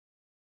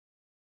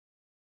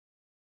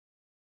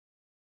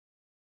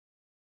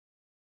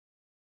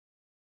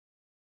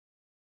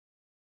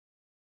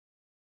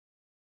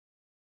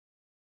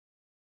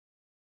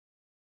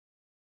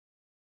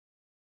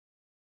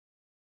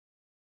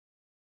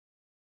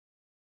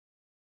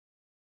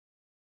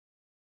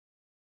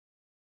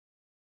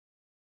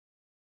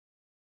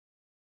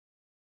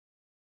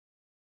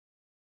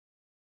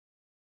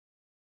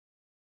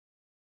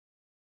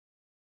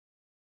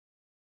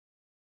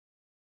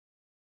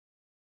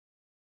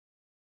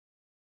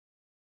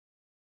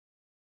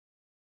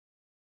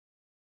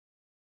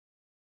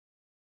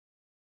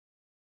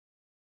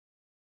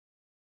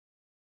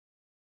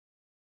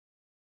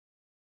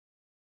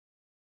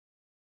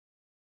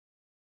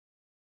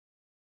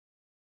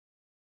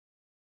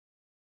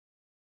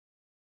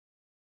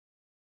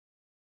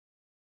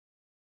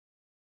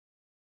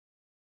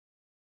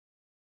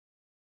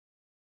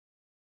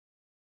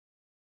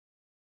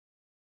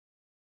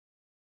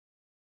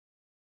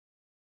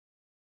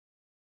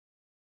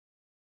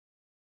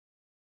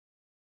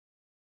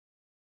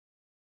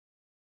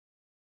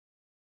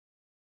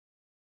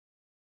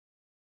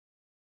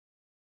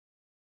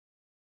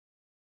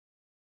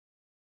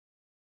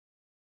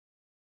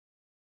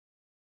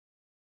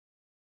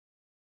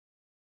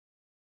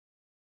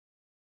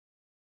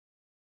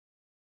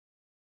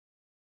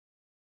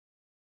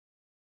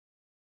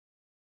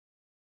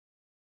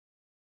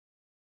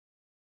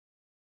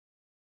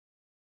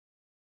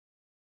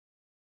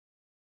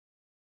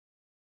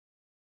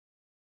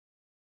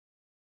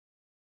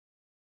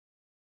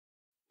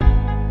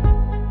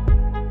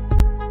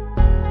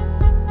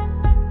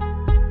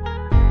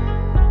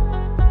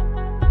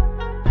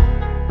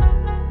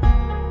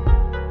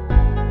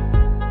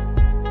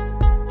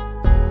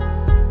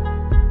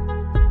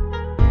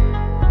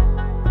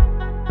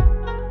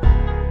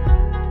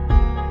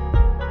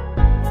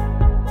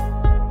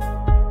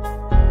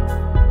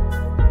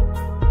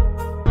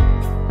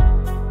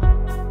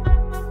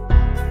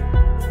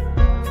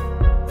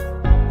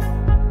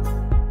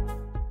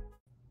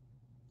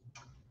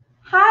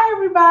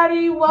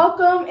everybody.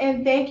 Welcome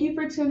and thank you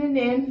for tuning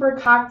in for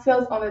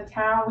Cocktails on the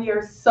Town. We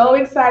are so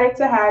excited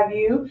to have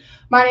you.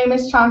 My name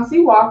is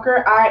Chauncey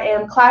Walker. I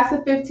am class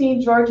of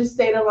 15 Georgia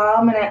State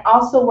alum, and I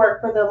also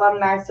work for the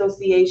Alumni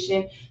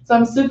Association. So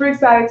I'm super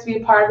excited to be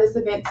a part of this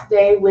event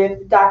today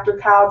with Dr.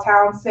 Kyle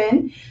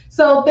Townsend.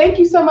 So thank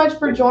you so much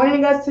for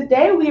joining us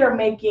today. We are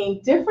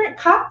making different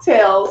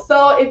cocktails.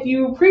 So if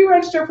you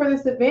pre-register for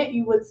this event,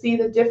 you would see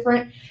the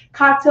different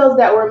cocktails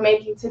that we're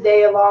making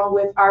today along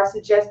with our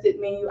suggested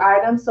menu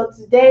items. So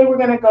today we're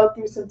going to go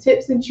through some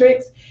tips and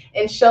tricks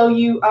and show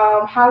you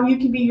how you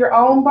can be your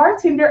own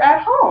bartender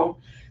at home.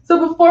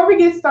 So before we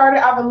get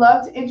started, I would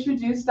love to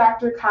introduce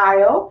Dr.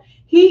 Kyle.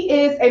 He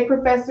is a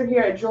professor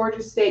here at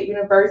Georgia State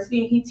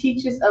University. He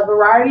teaches a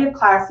variety of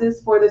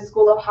classes for the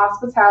School of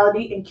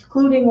Hospitality,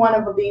 including one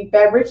of the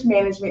beverage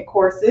management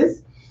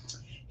courses.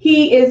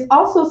 He is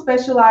also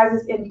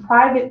specializes in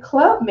private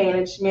club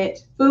management,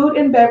 food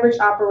and beverage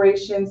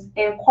operations,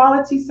 and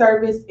quality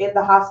service in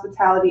the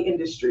hospitality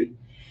industry.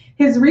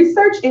 His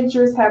research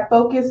interests have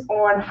focused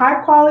on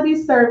high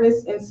quality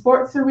service in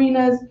sports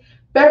arenas,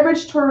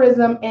 beverage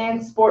tourism,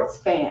 and sports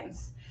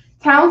fans.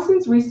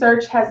 Townsend's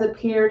research has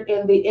appeared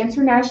in the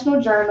International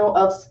Journal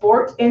of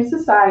Sport and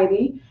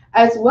Society,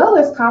 as well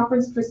as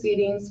conference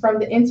proceedings from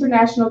the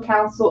International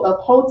Council of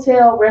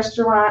Hotel,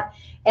 Restaurant,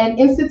 and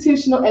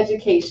Institutional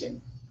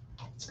Education.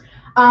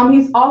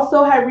 He's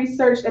also had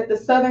research at the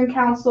Southern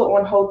Council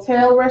on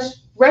Hotel,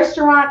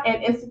 Restaurant,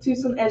 and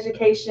Institutional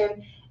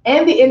Education,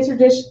 and the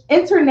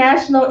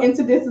International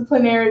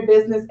Interdisciplinary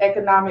Business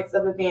Economics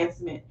of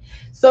Advancement.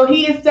 So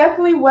he is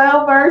definitely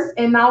well-versed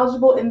and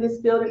knowledgeable in this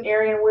field and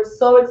area, and we're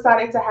so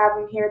excited to have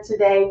him here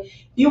today.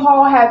 If you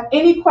all have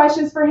any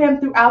questions for him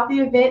throughout the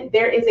event,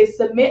 there is a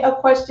submit a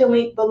question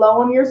link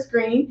below on your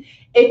screen.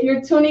 If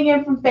you're tuning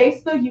in from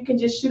Facebook, you can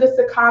just shoot us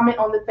a comment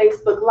on the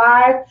Facebook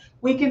Live.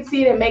 We can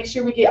see it and make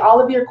sure we get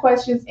all of your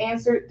questions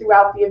answered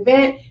throughout the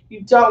event.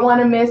 You don't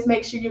want to miss,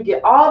 make sure you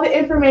get all the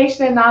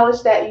information and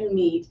knowledge that you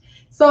need.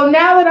 So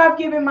now that I've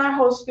given my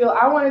whole spiel,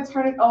 I want to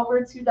turn it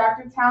over to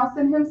Dr.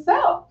 Townsend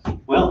himself.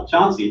 Well,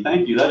 Chauncey,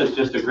 thank you. That is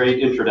just a great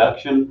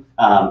introduction.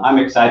 I'm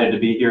excited to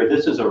be here.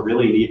 This is a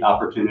really neat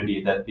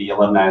opportunity that the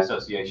Alumni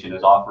Association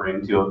is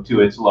offering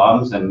to its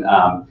alums, and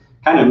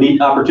kind of neat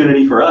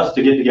opportunity for us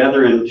to get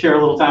together and share a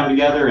little time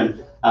together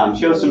and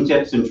show some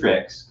tips and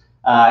tricks.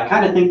 I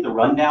kind of think the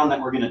rundown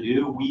that we're going to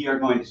do, we are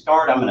going to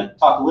start, I'm going to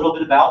talk a little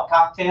bit about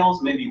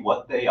cocktails, maybe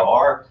what they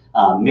are,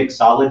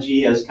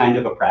 mixology as kind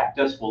of a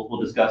practice. We'll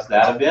discuss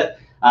that a bit.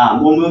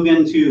 We'll move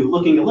into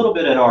looking a little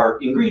bit at our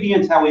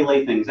ingredients, how we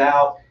lay things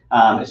out,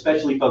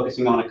 especially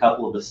focusing on a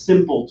couple of the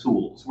simple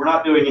tools. We're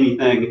not doing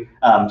anything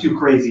too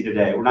crazy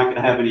today. We're not going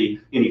to have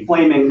any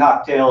flaming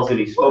cocktails,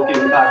 any smoking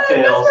cocktails.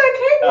 That's what I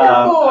came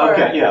here for.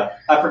 Okay, yeah.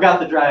 I forgot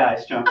the dry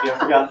ice, Chunky. I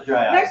forgot the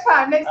dry ice.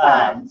 Next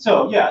time.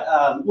 So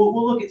yeah,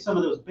 we'll look at some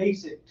of those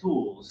basic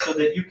tools so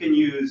that you can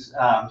use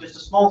just a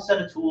small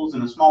set of tools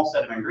and a small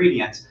set of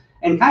ingredients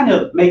and kind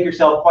of make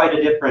yourself quite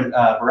a different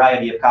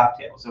variety of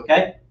cocktails,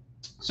 okay?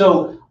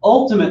 So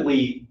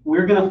ultimately,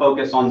 we're going to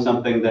focus on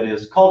something that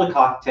is called a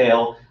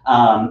cocktail.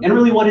 And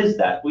really, what is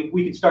that?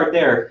 We could start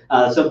there,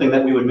 something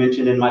that we would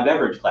mention in my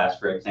beverage class,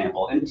 for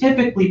example. And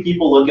typically,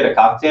 people look at a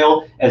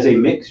cocktail as a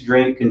mixed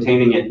drink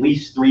containing at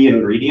least 3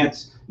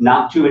 ingredients,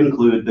 not to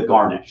include the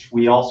garnish.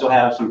 We also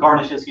have some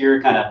garnishes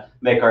here, kind of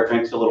make our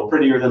drinks a little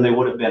prettier than they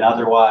would have been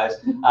otherwise.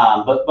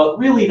 But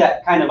really,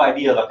 that kind of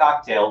idea of a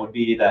cocktail would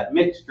be that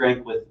mixed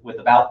drink with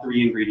about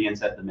 3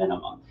 ingredients at the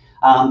minimum.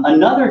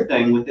 Another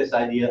thing with this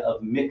idea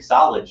of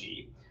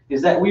mixology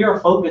is that we are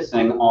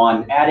focusing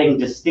on adding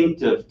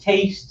distinctive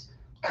taste,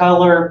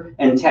 color,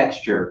 and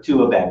texture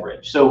to a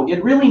beverage. So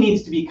it really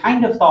needs to be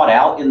kind of thought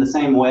out in the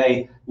same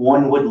way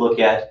one would look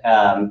at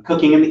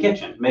cooking in the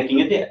kitchen,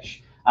 making a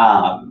dish.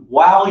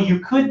 While you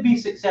could be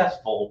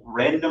successful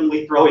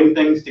randomly throwing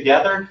things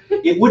together,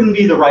 it wouldn't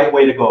be the right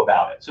way to go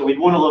about it. So we'd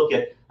want to look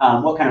at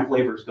what kind of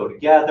flavors go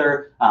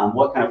together,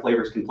 what kind of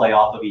flavors can play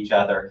off of each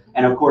other,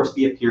 and of course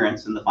the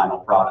appearance in the final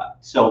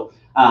product. So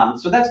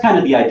that's kind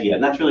of the idea,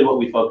 and that's really what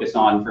we focus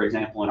on, for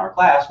example, in our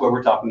class, where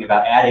we're talking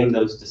about adding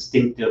those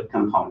distinctive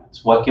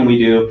components. What can we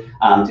do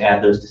to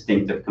add those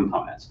distinctive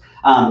components?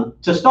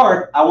 To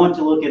start, I want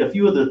to look at a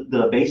few of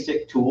the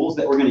basic tools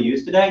that we're going to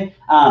use today,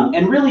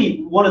 and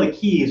really one of the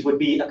keys would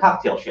be a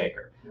cocktail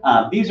shaker.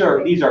 These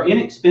are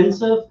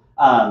inexpensive.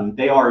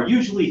 They are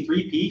usually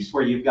 3-piece,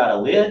 where you've got a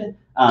lid,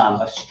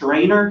 a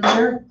strainer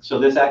here, so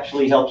this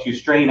actually helps you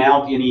strain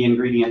out any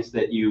ingredients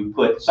that you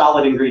put,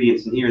 solid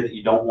ingredients in here that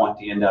you don't want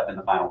to end up in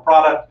the final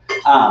product,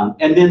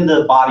 and then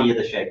the body of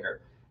the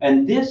shaker.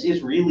 And this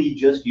is really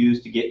just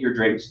used to get your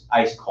drinks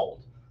ice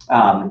cold.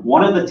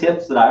 One of the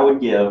tips that I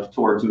would give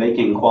towards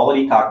making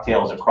quality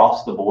cocktails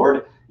across the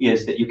board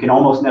is that you can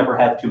almost never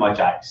have too much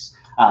ice.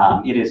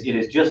 It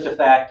is just a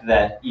fact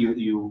that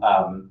you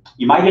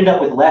might end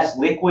up with less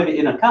liquid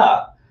in a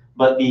cup,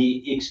 but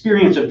the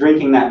experience of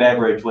drinking that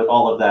beverage with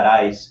all of that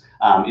ice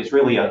is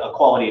really a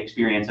quality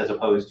experience as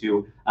opposed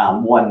to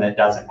one that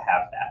doesn't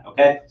have that,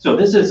 okay? So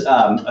this is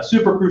a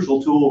super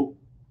crucial tool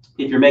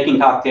if you're making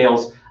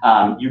cocktails.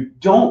 You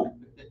don't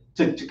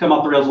to come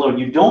off the rails a little,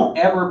 you don't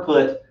ever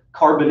put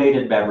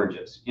carbonated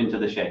beverages into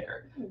the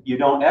shaker. You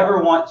don't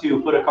ever want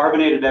to put a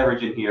carbonated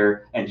beverage in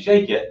here and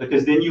shake it,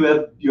 because then you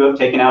have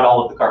taken out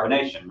all of the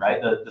carbonation,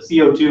 right? The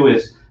CO2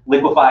 is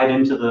liquefied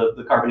into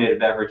the carbonated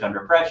beverage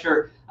under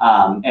pressure,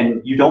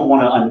 and you don't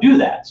want to undo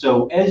that.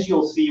 So as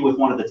you'll see with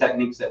one of the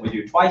techniques that we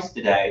do twice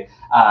today,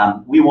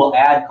 we will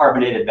add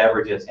carbonated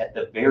beverages at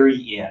the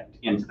very end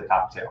into the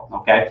cocktail,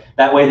 okay?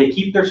 That way they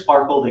keep their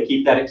sparkle, they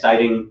keep that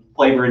exciting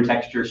flavor and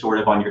texture sort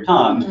of on your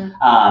tongue,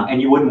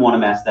 and you wouldn't want to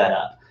mess that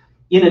up.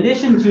 In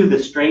addition to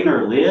the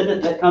strainer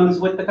lid that comes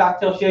with the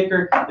cocktail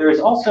shaker, there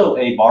is also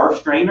a bar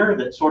strainer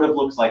that sort of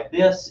looks like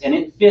this, and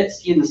it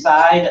fits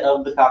inside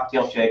of the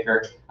cocktail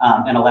shaker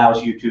and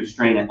allows you to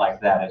strain it like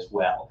that as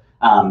well.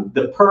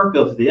 The perk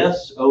of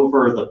this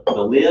over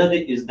the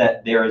lid is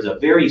that there is a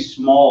very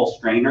small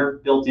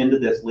strainer built into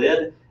this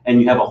lid, and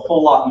you have a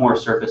whole lot more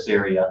surface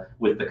area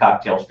with the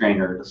cocktail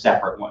strainer, the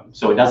separate one,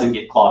 so it doesn't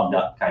get clogged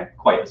up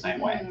quite the same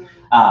way.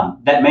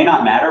 That may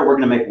not matter. We're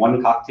going to make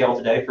one cocktail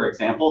today, for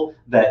example,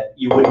 that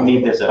you wouldn't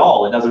need this at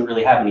all. It doesn't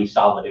really have any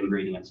solid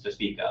ingredients to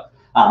speak of.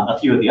 A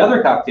few of the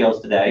other cocktails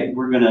today,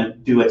 we're going to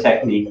do a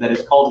technique that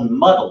is called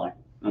muddling,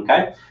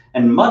 okay?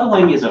 And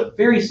muddling is a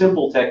very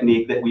simple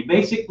technique that we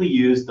basically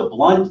use the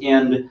blunt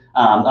end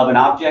of an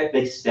object.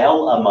 They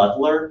sell a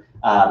muddler,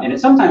 and it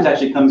sometimes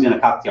actually comes in a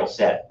cocktail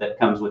set that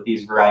comes with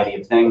these variety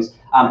of things.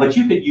 But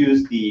you could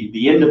use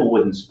the end of a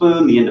wooden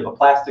spoon, the end of a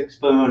plastic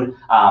spoon,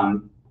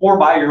 or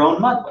buy your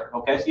own muddler,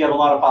 okay? So you have a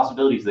lot of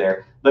possibilities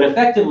there. But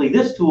effectively,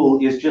 this tool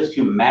is just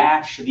to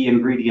mash the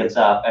ingredients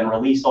up and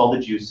release all the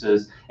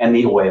juices and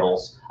the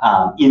oils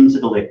into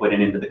the liquid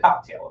and into the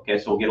cocktail, okay?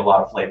 So we'll get a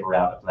lot of flavor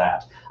out of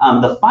that.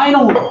 The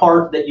final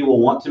part that you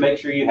will want to make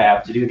sure you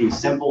have to do these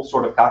simple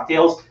sort of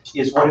cocktails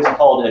is what is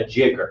called a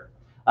jigger.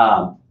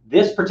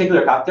 This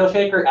particular cocktail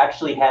shaker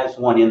actually has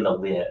one in the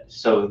lid.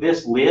 So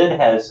this lid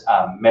has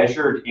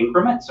measured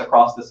increments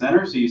across the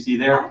center. So you see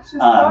there. I just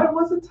thought it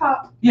was a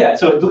top. Yeah,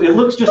 so it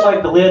looks just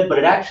like the lid, but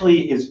it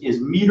actually is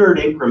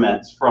metered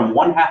increments from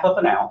 1/2 of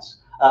an ounce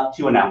up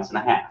to 1.5 ounces.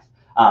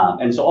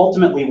 And so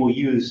ultimately we'll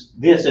use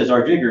this as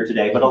our jigger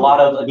today, but a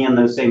lot of, again,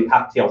 those same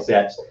cocktail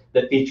sets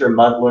that feature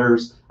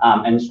muddlers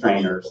and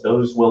strainers,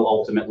 those will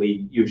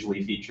ultimately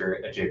usually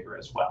feature a jigger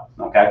as well,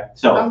 okay?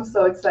 So I'm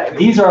so excited.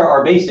 These are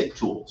our basic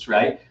tools,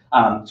 right?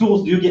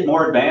 Tools do get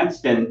more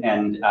advanced,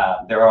 and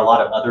there are a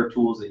lot of other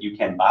tools that you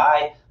can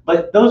buy,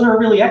 but those are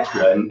really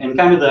extra. And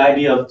kind of the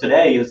idea of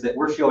today is that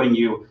we're showing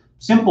you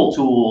simple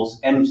tools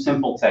and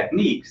simple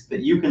techniques that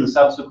you can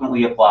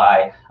subsequently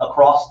apply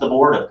across the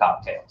board of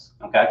cocktails,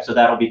 okay? So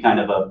that'll be kind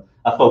of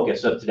a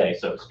focus of today,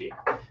 so to speak.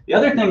 The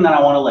other thing that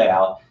I want to lay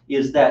out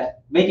is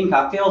that making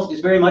cocktails is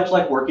very much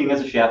like working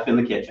as a chef in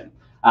the kitchen.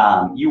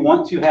 You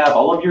want to have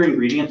all of your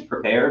ingredients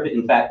prepared.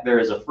 In fact, there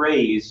is a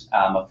phrase,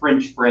 a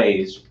French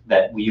phrase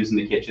that we use in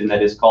the kitchen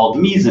that is called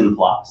mise en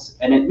place,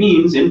 and it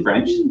means in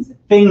French,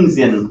 things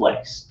in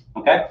place,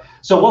 okay?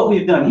 So what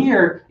we've done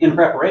here in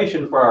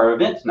preparation for our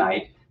event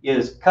tonight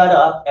is cut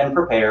up and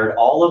prepared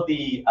all of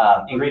the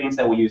ingredients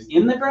that we use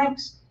in the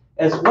drinks,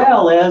 as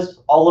well as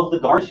all of the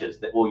garnishes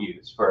that we'll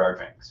use for our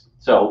drinks.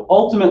 So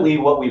ultimately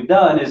what we've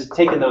done is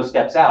taken those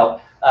steps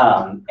out,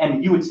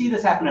 and you would see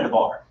this happen at a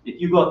bar.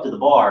 If you go up to the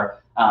bar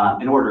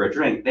and order a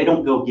drink, they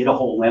don't go get a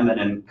whole lemon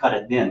and cut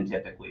it thin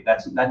typically.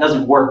 That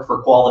doesn't work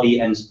for quality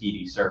and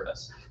speedy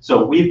service.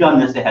 So we've done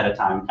this ahead of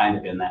time, kind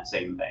of in that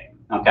same vein.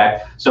 Okay,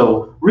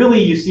 so really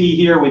you see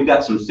here we've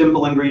got some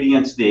simple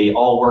ingredients. They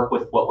all work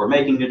with what we're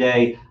making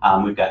today.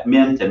 We've got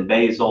mint and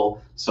basil,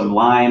 some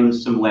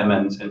limes, some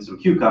lemons, and some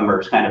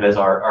cucumbers kind of as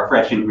our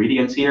fresh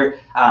ingredients here.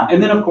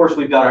 And then of course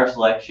we've got our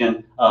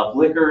selection of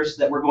liquors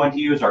that we're going to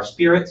use, our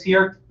spirits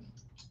here.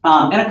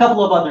 And a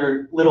couple of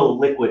other little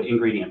liquid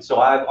ingredients.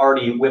 So I've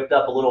already whipped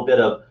up a little bit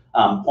of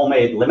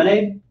homemade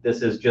lemonade.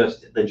 This is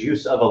just the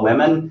juice of a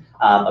lemon,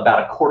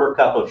 about 1/4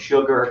 cup of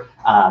sugar,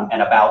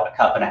 and about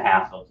 1.5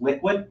 cups of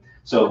liquid.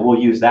 So we'll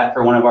use that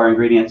for one of our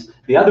ingredients.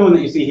 The other one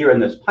that you see here in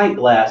this pint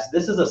glass,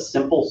 this is a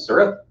simple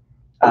syrup.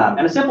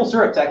 And a simple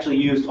syrup is actually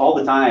used all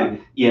the time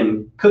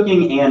in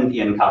cooking and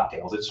in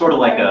cocktails. It's sort of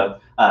like a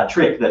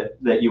trick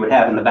that you would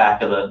have in the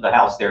back of the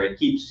house there.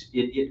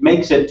 It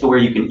makes it to where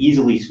you can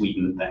easily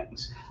sweeten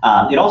things.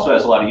 It also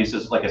has a lot of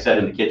uses, like I said,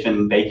 in the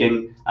kitchen,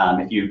 baking.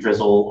 If you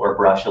drizzle or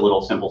brush a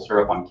little simple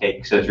syrup on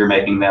cakes as you're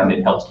making them,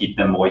 it helps keep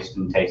them moist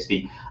and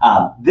tasty.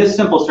 This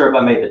simple syrup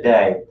I made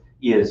today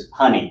is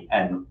honey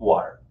and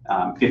water.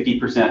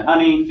 50%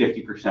 honey,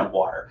 50%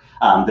 water.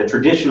 The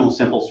traditional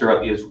simple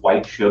syrup is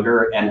white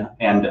sugar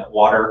and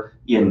water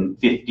in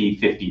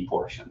 50-50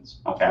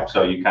 portions. Okay,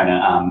 so you kind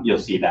of you'll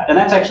see that, and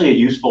that's actually a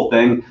useful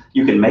thing.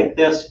 You can make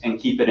this and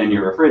keep it in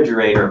your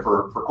refrigerator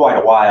for quite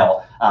a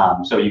while,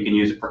 so you can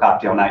use it for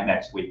cocktail night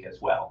next week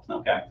as well.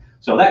 Okay,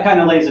 so that kind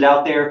of lays it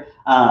out there.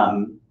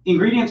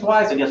 Ingredients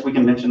wise, I guess we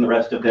can mention the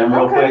rest of them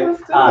real quick.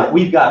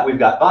 We've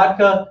got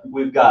vodka,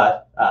 we've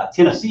got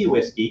Tennessee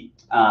whiskey.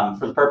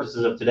 For the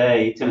purposes of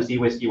today, Tennessee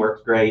whiskey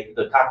works great.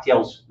 The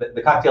cocktail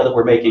that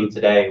we're making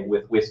today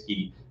with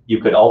whiskey, you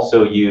could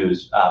also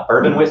use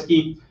bourbon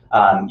whiskey.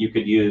 You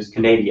could use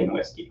Canadian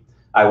whiskey.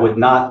 I would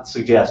not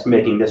suggest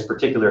making this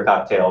particular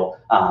cocktail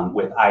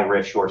with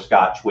Irish or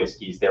Scotch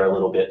whiskeys. They're a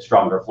little bit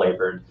stronger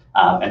flavored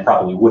and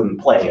probably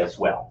wouldn't play as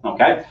well,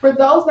 okay? For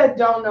those that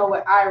don't know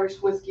what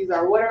Irish whiskeys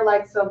are, what are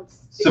like some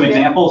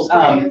examples?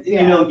 Brands,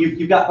 You know,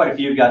 you've got quite a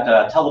few. You've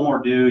got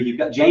Tullamore Dew. You've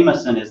got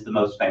Jameson is the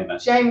most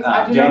famous.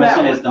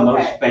 Jameson is the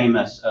most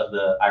famous of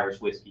the Irish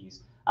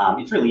whiskeys.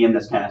 It's really in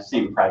this kind of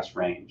same price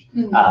range.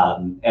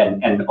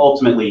 And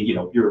ultimately, you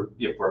know,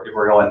 if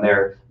we're going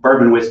there,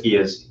 bourbon whiskey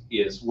is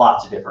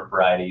lots of different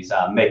varieties.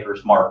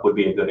 Maker's Mark would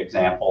be a good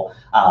example.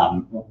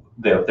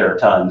 There are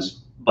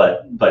tons,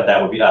 but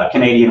that would be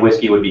Canadian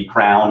whiskey would be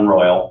Crown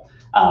Royal.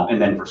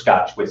 And then for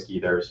Scotch whiskey,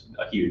 there's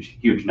a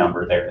huge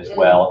number there as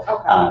well.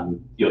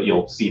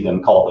 You'll see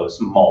them call those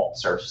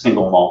malts or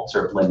single malts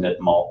or blended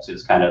malts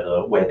is kind of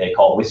the way they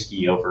call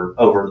whiskey over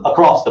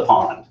across the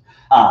pond.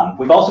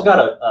 We've also got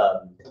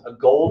a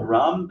gold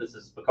rum. This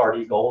is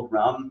Bacardi Gold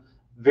Rum.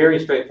 Very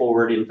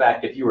straightforward. In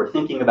fact, if you were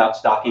thinking about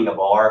stocking a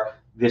bar,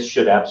 this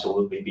should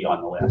absolutely be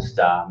on the list.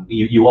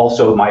 You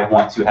also might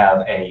want to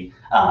have a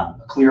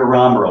clear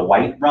rum or a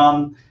white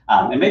rum,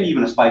 and maybe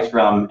even a spiced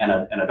rum and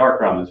a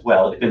dark rum as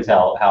well. It depends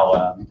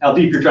how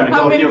deep you're trying to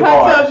go with your bar.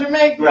 How many cocktails you're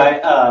making.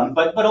 Right.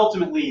 But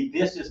ultimately,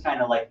 this is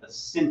kind of like the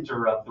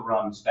center of the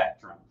rum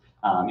spectrum.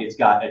 It's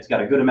got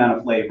a good amount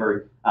of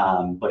flavor,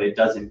 but it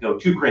doesn't go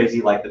too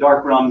crazy like the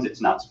dark rums.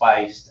 It's not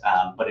spiced,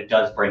 but it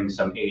does bring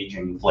some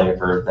aging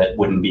flavor that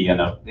wouldn't be in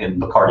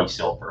Bacardi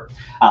Silver.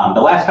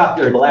 The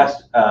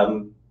last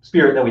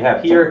spirit that we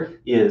have here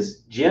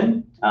is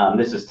gin.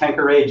 This is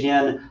Tanqueray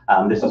gin.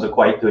 This is a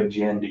quite good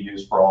gin to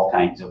use for all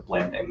kinds of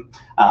blending.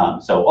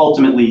 So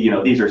ultimately, you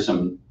know, these are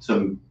some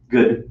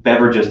good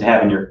beverages to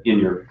have in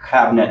your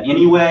cabinet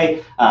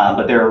anyway,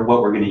 but they're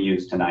what we're going to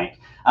use tonight.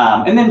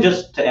 And then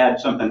just to add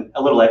something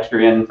a little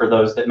extra in for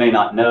those that may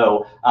not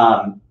know,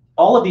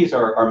 all of these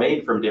are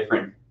made from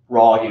different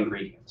raw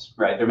ingredients,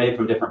 right? They're made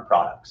from different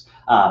products.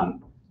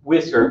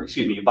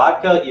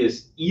 Vodka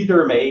is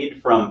either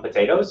made from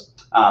potatoes,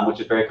 which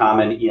is very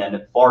common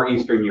in Far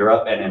Eastern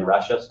Europe and in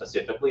Russia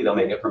specifically. They'll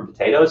make it from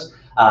potatoes.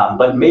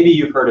 But maybe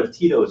you've heard of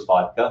Tito's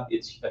vodka.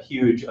 It's a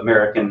huge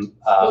American.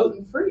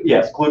 Gluten-free.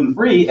 Yes,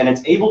 gluten-free, and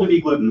it's able to be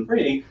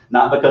gluten-free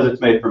not because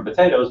it's made from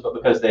potatoes, but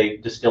because they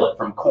distill it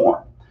from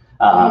corn.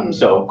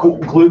 So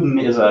gluten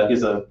is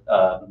a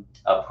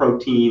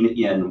protein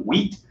in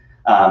wheat,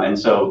 and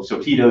so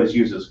Tito's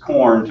uses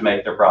corn to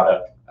make their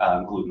product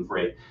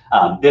gluten-free.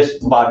 This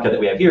vodka that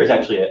we have here is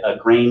actually a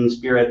grain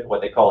spirit, what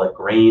they call a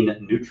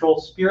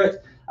grain-neutral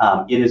spirit.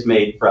 It is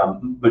made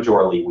from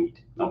majorly wheat.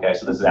 Okay,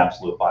 so this is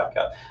absolute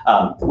vodka.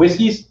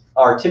 Whiskeys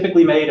are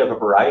typically made of a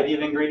variety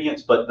of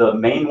ingredients, but the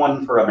main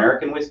one for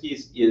American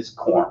whiskeys is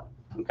corn.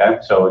 Okay,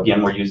 so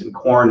again, we're using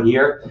corn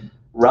here.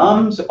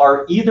 Rums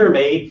are either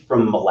made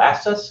from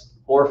molasses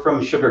or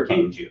from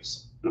sugarcane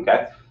juice.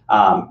 Okay,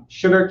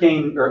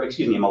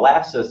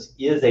 molasses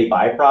is a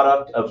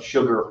byproduct of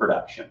sugar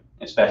production,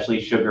 especially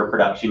sugar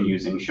production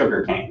using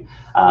sugarcane.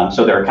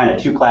 So there are kind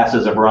of two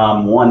classes of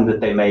rum: one that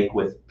they make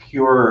with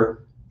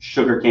pure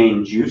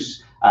sugarcane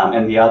juice,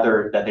 and the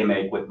other that they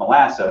make with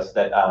molasses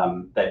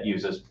that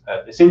uses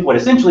what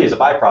essentially is a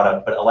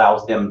byproduct, but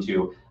allows them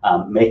to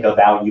make a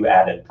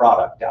value-added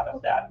product out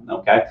of that.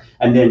 Okay,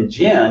 and then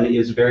gin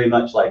is very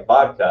much like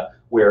vodka,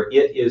 where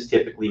it is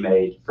typically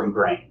made from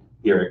grain.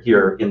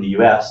 Here in the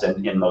U.S.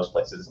 and in most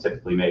places, it's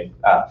typically made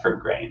from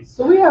grain.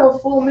 So we have a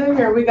full menu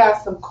here. We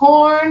got some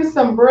corn,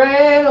 some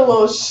bread, a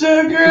little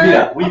sugar.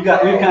 Yeah, we've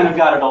kind of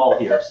got it all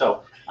here.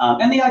 So,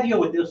 and the idea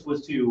with this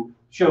was to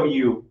show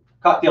you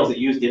cocktails that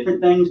use different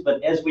things,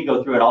 but as we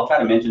go through it, I'll try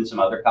to mention some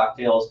other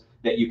cocktails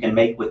that you can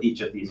make with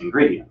each of these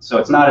ingredients. So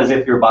it's not as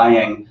if you're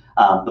buying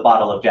the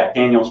bottle of Jack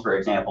Daniels, for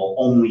example,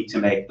 only to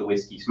make the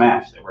whiskey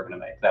smash that we're going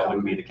to make. That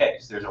wouldn't be the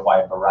case. There's a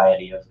wide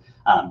variety of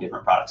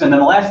different products. And then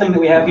the last thing that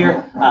we have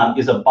here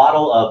is a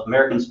bottle of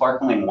American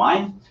sparkling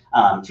wine.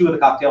 Two of the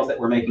cocktails that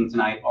we're making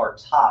tonight are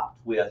topped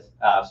with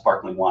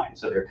sparkling wine.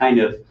 So they're kind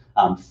of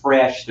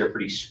fresh, they're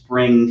pretty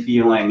spring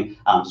feeling,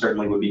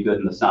 certainly would be good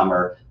in the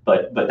summer,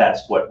 but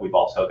that's what we've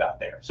also got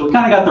there. So we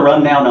kind of got the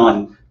rundown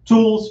on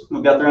tools,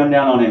 we've got the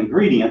rundown on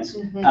ingredients,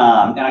 and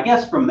I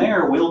guess from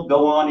there we'll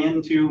go on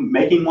into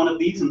making one of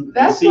these and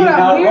see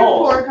how it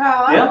rolls. That's what I'm here for,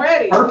 Kyle. I'm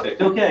ready.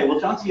 Perfect. Okay, well,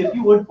 Chauncey, if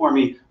you would for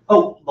me.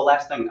 Oh, the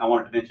last thing I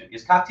wanted to mention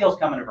is cocktails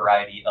come in a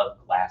variety of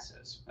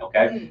glasses,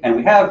 okay? And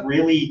we have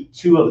really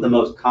two of the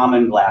most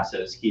common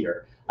glasses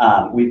here.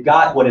 We've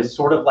got what is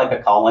sort of like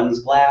a Collins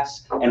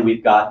glass, and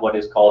we've got what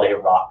is called a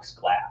rocks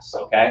glass,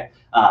 okay?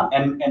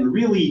 And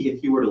really,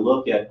 if you were to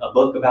look at a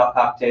book about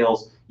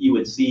cocktails, you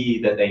would see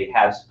that they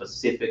have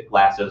specific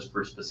glasses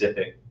for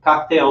specific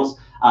cocktails.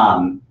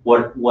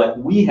 What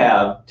we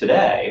have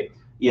today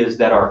is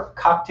that our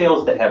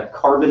cocktails that have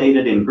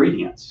carbonated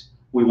ingredients,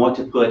 we want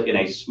to put in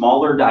a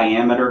smaller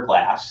diameter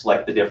glass,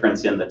 like the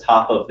difference in the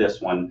top of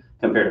this one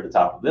compared to the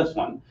top of this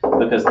one,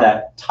 because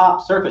that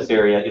top surface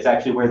area is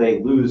actually where they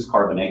lose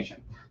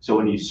carbonation. So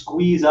when you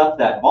squeeze up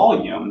that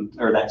volume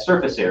or that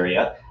surface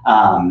area,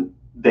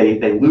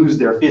 they lose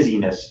their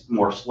fizziness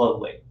more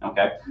slowly,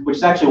 okay? Which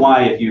is actually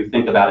why if you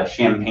think about a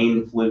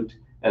champagne flute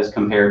as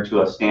compared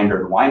to a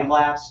standard wine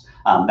glass.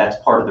 That's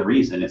part of the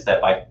reason, is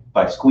that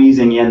by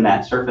squeezing in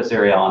that surface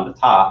area on the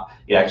top,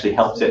 it actually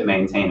helps it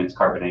maintain its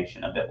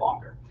carbonation a bit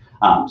longer.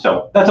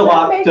 So that's a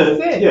lot makes to,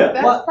 sense. yeah.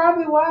 That's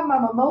probably why my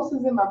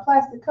mimosas in my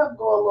plastic cup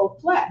go a little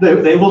flat.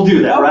 They will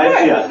do that, right?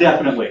 Okay. Yeah,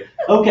 definitely.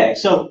 Okay,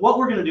 so what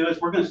we're gonna do is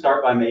we're gonna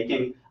start by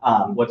making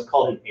what's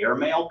called an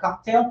airmail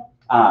cocktail.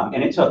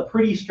 And it's a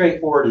pretty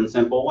straightforward and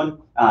simple one.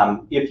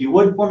 If you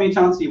would for me,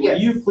 Chauncey, will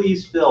you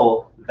please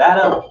fill that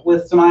up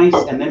with some ice?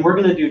 And then we're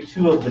gonna do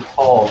 2 of the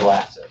tall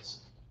glasses.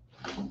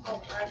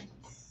 All right.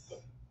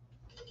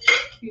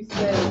 You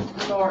said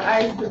the more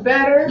ice, the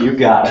better. You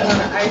got it. I'm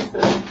gonna ice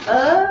it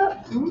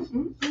up.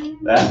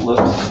 That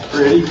looks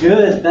pretty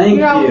good. Thank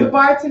you. I was a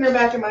bartender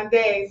back in my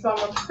day, so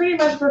I'm a pretty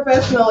much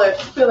professional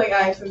at filling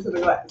ice into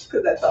the glass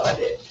because that's all I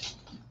did.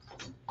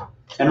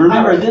 And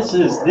remember, this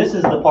is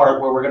the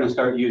part where we're going to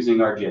start using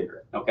our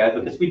jigger, okay?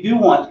 Because we do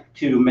want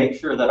to make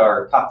sure that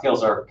our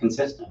cocktails are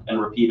consistent and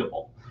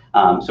repeatable.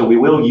 So we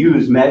will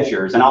use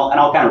measures, and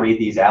I'll kind of read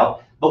these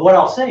out. But what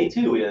I'll say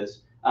too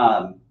is,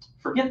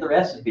 forget the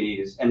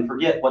recipes and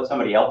forget what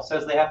somebody else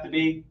says they have to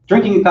be.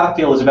 Drinking a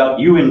cocktail is about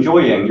you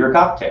enjoying your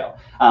cocktail.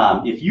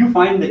 If you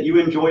find that you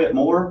enjoy it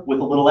more with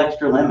a little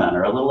extra lemon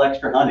or a little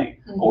extra honey,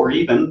 or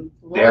even,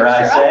 dare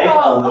I say,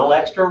 a little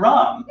extra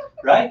rum,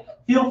 right?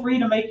 Feel free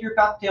to make your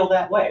cocktail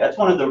that way. That's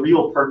one of the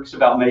real perks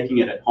about making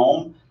it at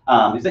home,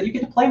 is that you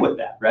get to play with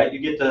that, right? You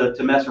get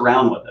to mess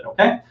around with it,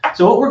 okay?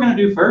 So what we're gonna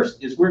do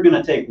first is we're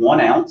gonna take 1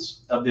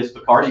 ounce of this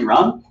Bacardi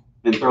rum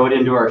and throw it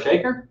into our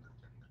shaker.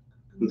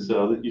 And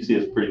so you see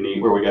it's pretty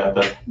neat where we got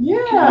the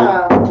little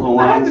I have to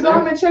lines go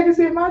home there. and check and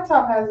see if my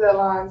top has that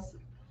lines.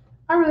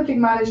 I really think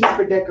mine is just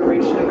for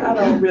decoration. I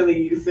don't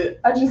really use it.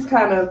 I just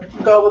kind of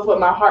go with what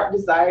my heart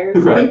desires.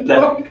 Right.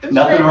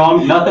 Nothing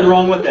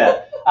wrong with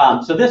that.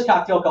 So this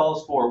cocktail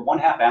calls for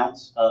 1/2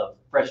 ounce of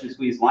freshly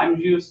squeezed lime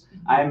juice.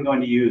 I am going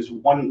to use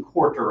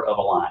 1/4 of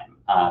a lime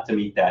to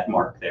meet that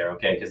mark there,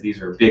 okay? Because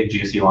these are big,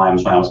 juicy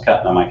limes. When I was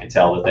cutting them, I could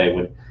tell that they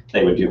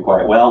would do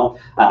quite well.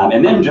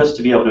 And then just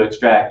to be able to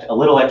extract a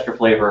little extra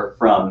flavor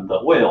from the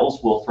oils,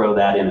 we'll throw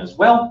that in as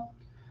well.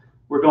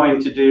 We're going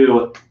to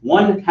do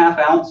 1/2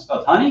 ounce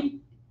of honey.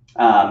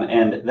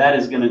 And that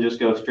is going to just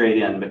go straight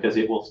in because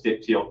it will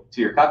stick to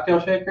your cocktail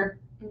shaker.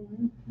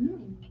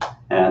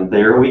 And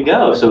there we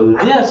go. So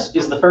this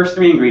is the first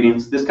 3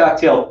 ingredients. This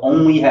cocktail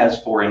only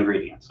has 4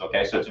 ingredients,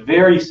 okay? So it's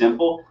very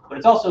simple, but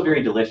it's also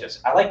very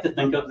delicious. I like to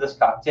think of this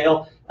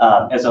cocktail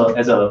as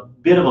a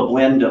bit of a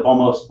blend of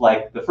almost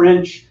like the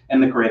French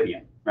and the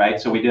Caribbean, right?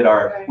 So we did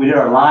our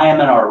lime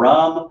and our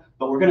rum,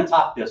 but we're going to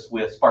top this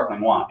with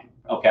sparkling wine,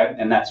 okay?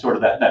 And that's sort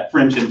of that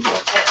French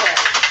influence. Okay.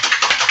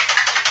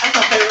 That's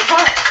my favorite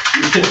part.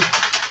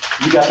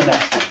 You got the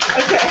next one.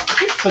 Okay.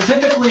 So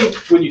typically,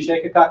 when you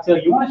shake a cocktail,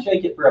 you want to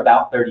shake it for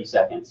about 30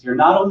 seconds. You're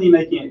not only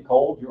making it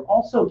cold, you're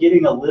also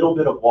getting a little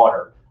bit of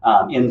water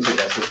into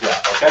this as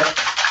well, okay?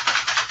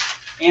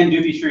 And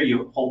do be sure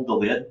you hold the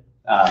lid,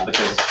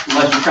 because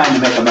unless you're trying to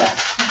make a mess.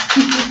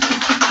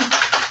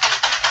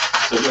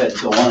 So good.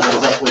 So one of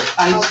those up with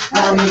ice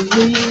for me,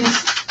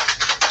 please.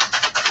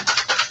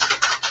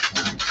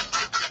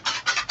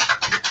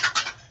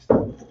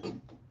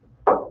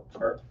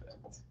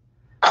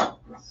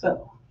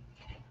 So,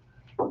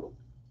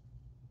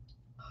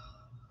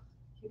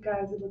 You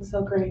guys, it looks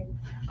so great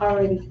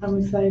already. I'm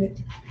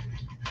excited.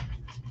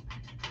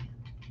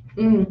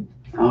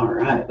 all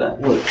right,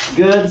 that looks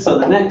good. So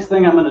the next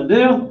thing I'm going to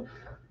do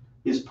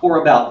is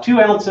pour about 2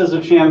 ounces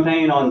of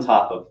champagne on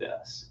top of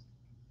this.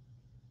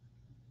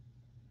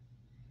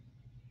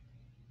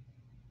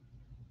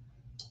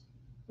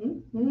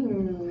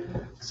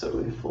 So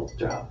we will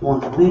drop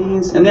one of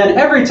these. And then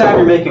every time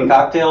you're making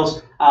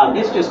cocktails,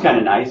 it's just kind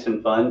of nice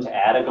and fun to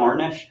add a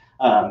garnish.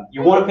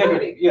 You want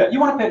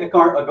to pick a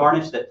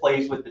garnish that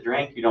plays with the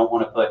drink. You don't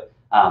want to put,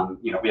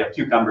 we have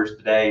cucumbers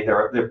today.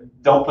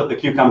 Don't put the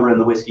cucumber in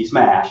the whiskey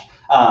smash.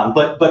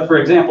 But for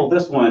example,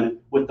 this one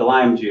with the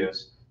lime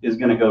juice is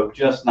going to go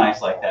just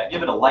nice like that.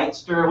 Give it a light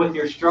stir with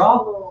your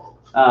straw,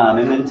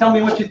 and then tell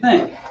me what you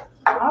think.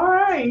 All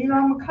right,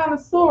 I'm a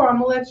connoisseur. I'm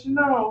gonna let you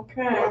know.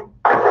 Okay.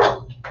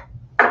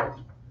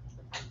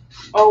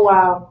 Oh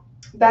wow,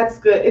 that's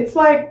good. It's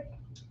like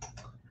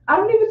I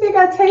don't even think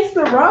I taste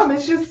the rum.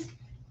 It's just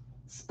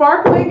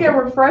sparkling and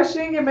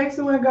refreshing. It makes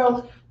me want to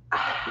go.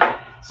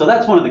 So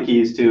that's one of the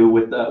keys too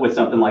with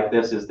something like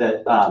this is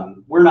that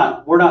we're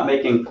not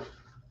making.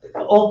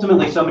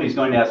 Ultimately, somebody's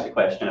going to ask a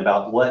question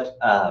about what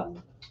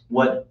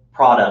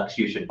products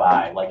you should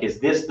buy. Like, is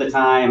this the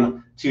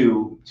time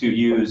to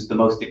use the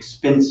most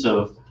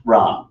expensive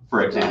rum,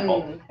 for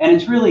example? And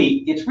it's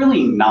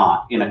really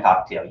not in a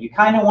cocktail. You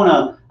kind of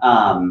want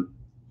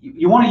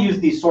to use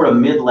these sort of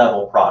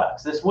mid-level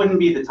products. This wouldn't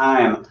be the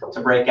time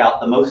to break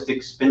out the most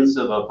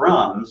expensive of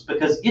rums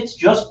because it's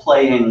just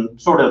playing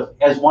sort of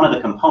as one of the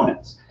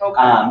components.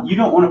 Okay. You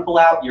don't want to pull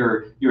out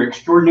your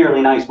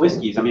extraordinarily nice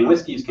whiskeys. I mean,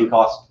 whiskeys can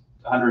cost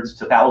hundreds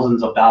to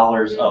thousands of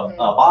dollars a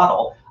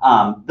bottle.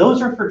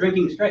 Those are for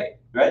drinking straight,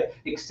 right?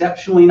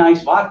 Exceptionally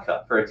nice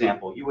vodka, for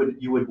example.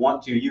 You would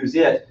want to use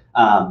it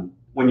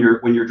when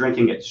you're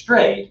drinking it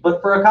straight.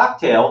 But for a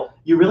cocktail,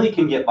 you really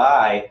can get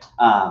by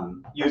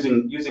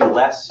using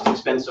less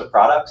expensive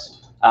products.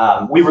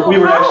 We were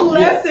how actually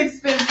less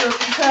expensive,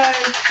 because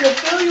to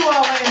fill you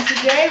all in,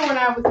 today when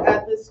I was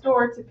at the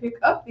store to pick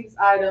up these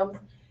items,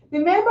 the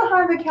man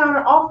behind the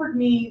counter offered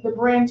me the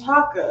brand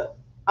Taka.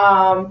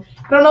 I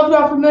don't know if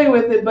y'all are familiar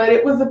with it, but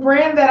it was a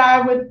brand that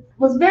I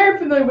was very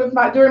familiar with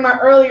during my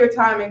earlier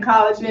time in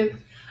college, and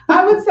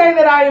I would say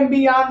that I am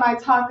beyond my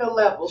Taka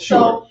level. Sure.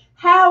 So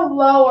how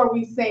low are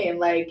we saying?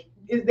 Like,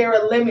 is there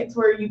a limit to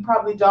where you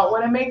probably don't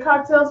want to make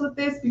cocktails with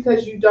this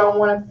because you don't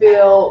want to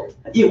feel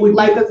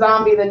like a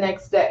zombie the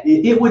next day?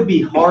 It would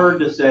be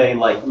hard to say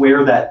like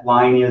where that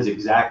line is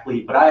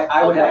exactly, but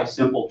I would have a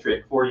simple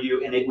trick for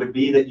you, and it would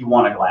be that you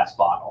want a glass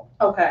bottle.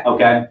 Okay.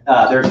 Okay.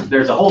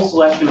 There's a whole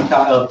selection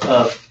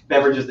of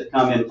beverages that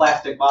come in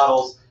plastic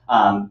bottles.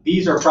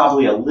 These are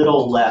probably a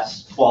little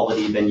less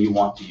quality than you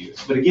want to use.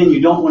 But again,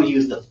 you don't want to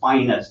use the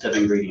finest of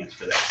ingredients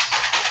for this.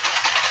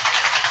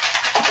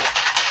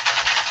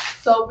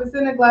 So if it's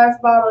in a glass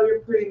bottle, you're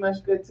pretty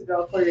much good to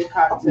go for your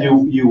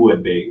cocktail. You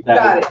would be.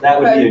 Got it. That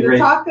would be a great.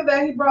 The Taka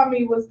that he brought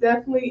me was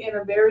definitely in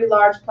a very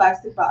large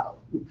plastic bottle.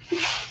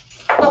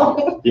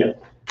 Yeah.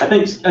 I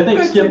think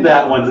skip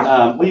that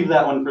one. Leave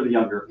that one for the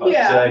younger folks.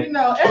 Yeah,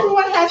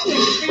 everyone has to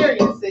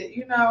experience it.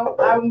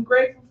 I'm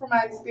grateful for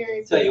my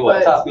experience. Tell you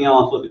what, top me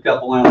off with a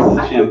couple ounces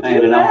of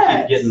champagne, and I'll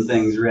keep getting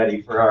things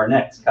ready for our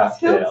next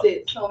cocktail. Tilt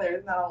it so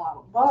there's not a lot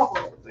of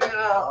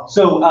bubbles.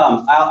 So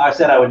I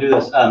said I would do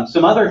this.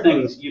 Some other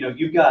things,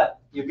 you've got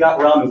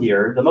rum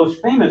here. The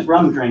most famous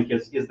rum drink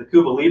is the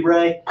Cuba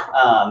Libre,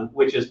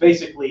 which is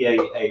basically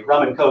a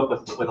rum and coke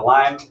with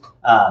lime.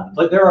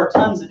 But there are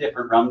tons of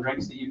different rum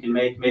drinks that you can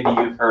make. Maybe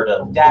you've heard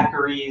of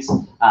daiquiris,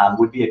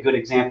 would be a good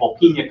example.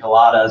 Pina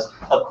coladas.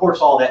 Of course,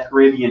 all that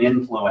Caribbean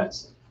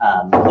influence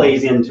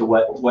plays into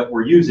what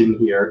we're using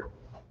here.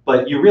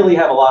 But you really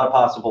have a lot of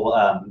possible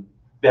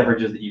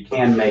beverages that you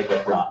can make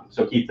with rum.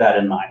 So keep that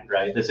in mind,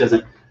 right? This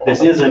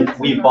isn't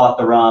we've bought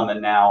the rum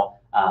and now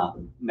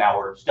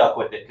we're stuck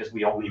with it because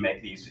we only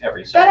make these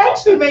every so often. That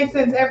actually makes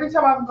sense. Every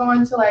time I'm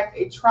going to like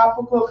a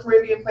tropical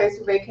Caribbean place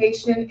for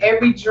vacation,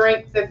 every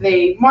drink that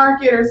they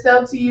market or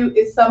sell to you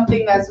is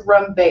something that's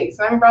rum based.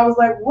 And I remember I was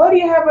like, what do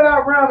you have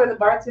without rum? And the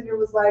bartender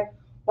was like,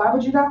 why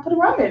would you not put a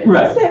rum in it?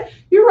 Right. I said,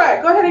 you're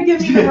right. Go ahead and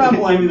give me the rum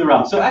one. Give me the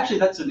rum. So actually,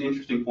 that's an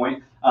interesting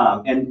point.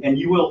 And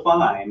you will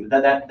find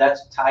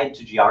that's tied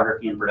to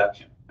geography and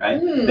production. Right?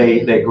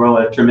 They grow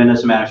a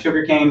tremendous amount of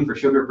sugarcane for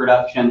sugar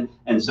production,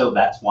 and so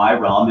that's why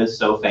rum is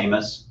so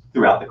famous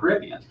throughout the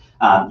Caribbean.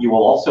 You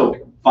will also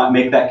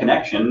make that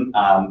connection.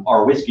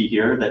 Our whiskey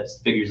here that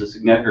features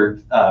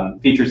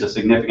a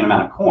significant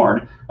amount of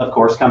corn, of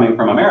course, coming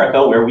from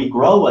America, where we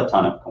grow a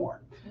ton of corn.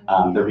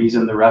 The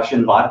reason the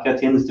Russian vodka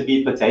tends to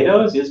be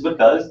potatoes is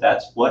because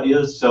that's what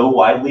is so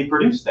widely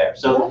produced there.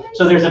 So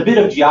there's a bit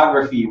of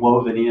geography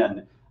woven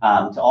in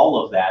to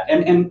all of that,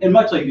 and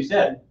much like you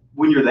said,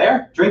 when you're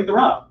there, drink the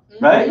rum,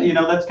 right?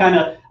 That's kind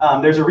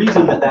of, there's a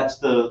reason that's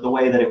the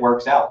way that it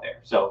works out there.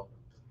 So,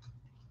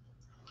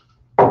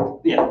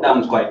 yeah, that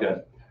one's quite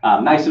good.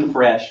 Nice and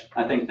fresh.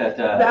 I think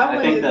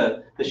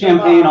the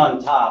champagne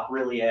on top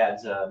really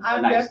adds a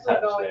nice touch there.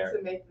 I'm definitely going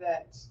to make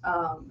that.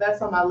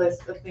 That's on my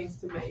list of things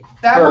to make.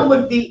 That one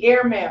would be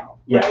airmail.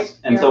 Yes, right?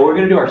 and so we're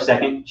going to do our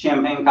second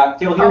champagne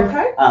cocktail here.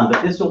 Okay.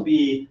 But this will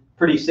be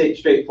pretty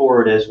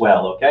straightforward as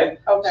well, okay?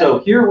 Okay. So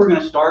here we're going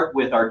to start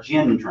with our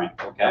gin drink,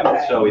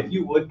 okay? So if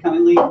you would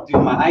kindly do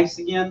my ice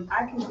again.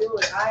 I can do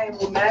it. I am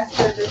the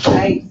master of this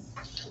ice.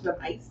 The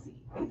icy.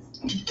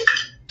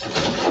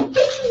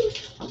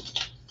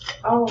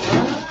 All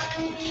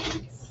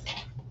right.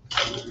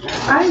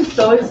 I'm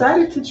so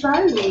excited to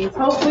try these.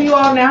 Hopefully you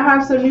all now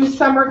have some new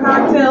summer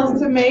cocktails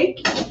to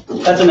make.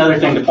 That's another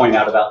thing to point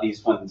out about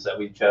these ones that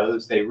we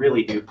chose. They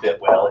really do fit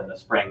well in the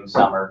spring,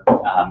 summer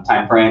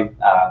time frame.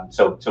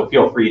 So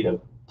feel free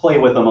to play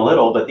with them a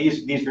little, but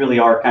these really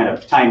are kind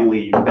of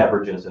timely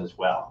beverages as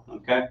well,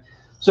 okay?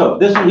 So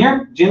this one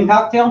here, gin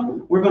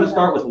cocktail, we're going to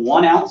start with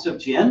 1 ounce of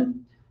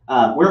gin.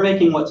 We're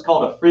making what's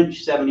called a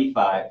French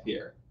 75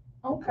 here.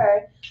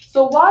 Okay.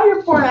 So while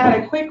you're pouring, I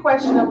had a quick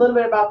question a little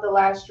bit about the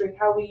last drink,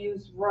 how we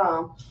use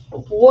rum.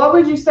 What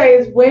would you say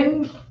is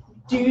when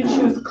do you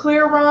choose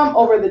clear rum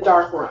over the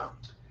dark rum?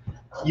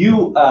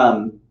 You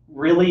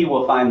really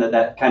will find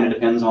that kind of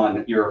depends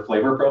on your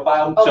flavor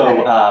profile.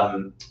 Okay.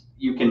 So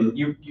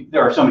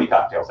there are so many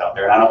cocktails out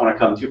there, and I don't want to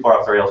come too far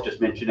off the rails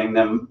just mentioning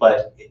them,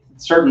 but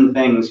certain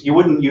things, you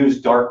wouldn't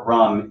use dark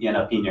rum in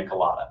a pina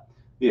colada.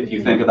 If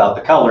you think about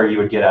the color you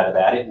would get out of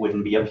that, it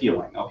wouldn't be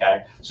appealing,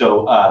 okay?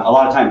 So a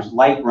lot of times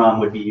light rum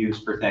would be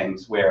used for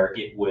things where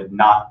it would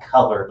not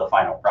color the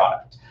final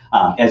product.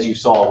 As you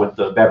saw with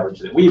the beverage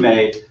that we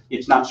made,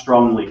 it's not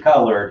strongly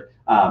colored,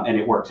 and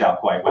it works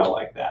out quite well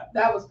like that.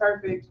 That was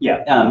perfect.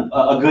 Yeah,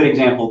 a good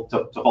example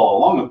to follow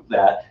along with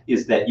that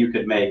is that you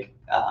could make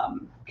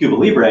Cuba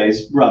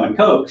Libres, rum and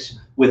cokes,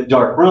 with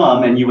dark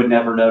rum, and you would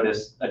never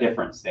notice a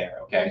difference there,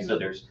 okay? Mm-hmm. So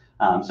there's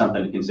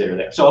something to consider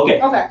there. So,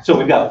 okay. So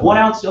we've got 1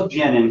 ounce of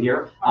gin in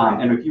here,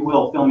 and if you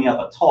will, fill me up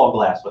a tall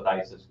glass with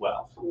ice as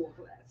well. Cool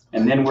glass.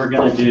 And then we're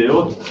going to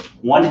do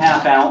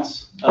 1/2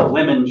 ounce of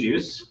lemon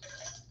juice.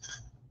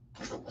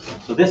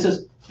 So this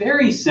is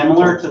very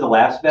similar to the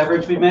last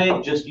beverage we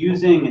made, just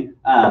using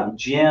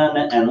gin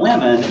and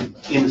lemon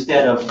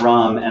instead of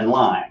rum and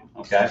lime.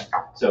 Okay,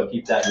 so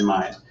keep that in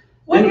mind.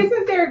 Well,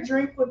 isn't there a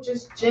drink with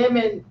just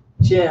gin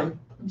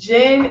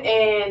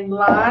and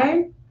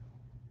lime?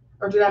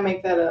 Or did I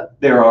make that up?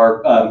 There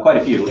are quite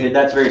a few.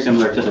 That's very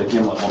similar to the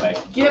gimlet we'll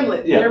make.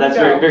 Gimlet. Yeah, that's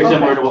very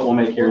similar to what we'll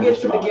make here in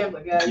just a moment.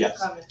 We'll get to the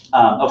gimlet, guys.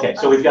 Yes. Okay,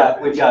 so we've got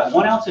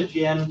 1 ounce of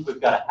gin, we've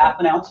got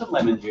 1/2 ounce of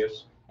lemon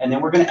juice, and then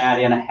we're going to add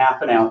in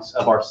 1/2 ounce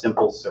of our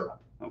simple syrup.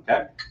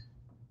 Okay.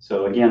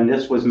 So again,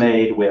 this was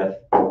made with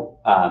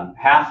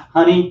half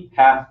honey,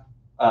 half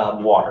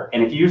water,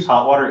 and if you use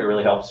hot water, it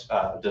really helps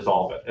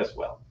dissolve it as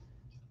well.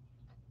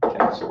 Okay,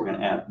 so we're going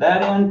to add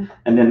that in,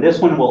 and then this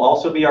one will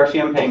also be our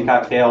champagne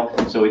cocktail,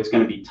 so it's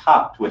going to be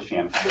topped with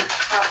champagne. 30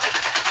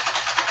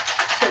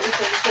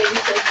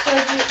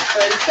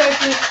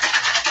 seconds.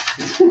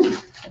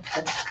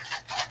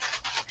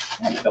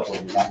 A couple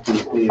of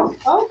napkins, please.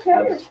 Okay.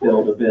 I've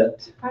spilled a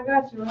bit. I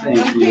got you. Thank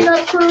you.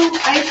 Peanut crew,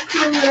 ice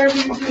cream, whatever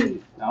you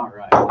need. All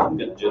right, I'm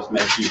going to just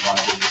make you one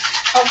of these.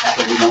 Okay.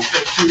 So we don't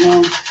take too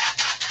long.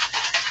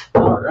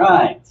 All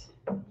right.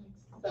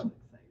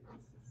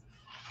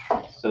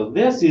 So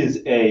this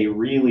is a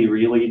really,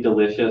 really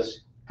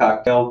delicious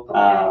cocktail,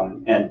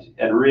 and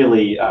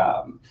really,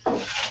 I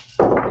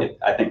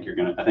think you're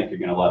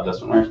gonna love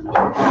this one.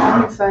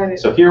 I'm excited.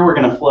 So here we're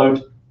gonna float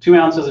 2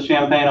 ounces of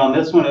champagne on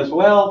this one as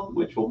well,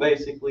 which will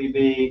basically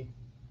be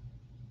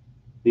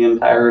the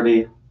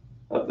entirety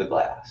of the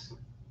glass.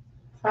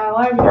 I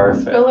like it.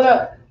 Perfect. Fill it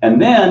up.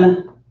 And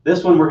then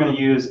this one we're gonna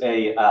use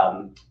a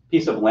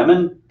piece of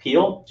lemon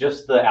peel,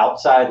 just the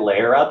outside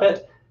layer of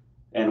it.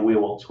 And we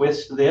will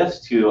twist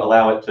this to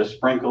allow it to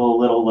sprinkle a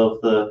little of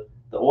the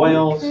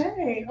oils.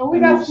 Okay. Oh, we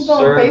got some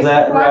serve basic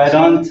that right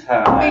on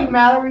time. I think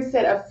Mallory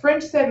said a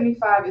French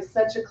 75 is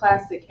such a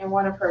classic and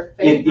one of her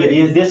favorites. It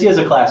is. This is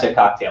a classic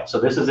cocktail. So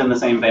this is in the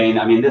same vein.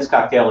 I mean, this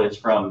cocktail is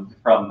from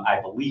I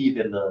believe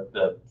in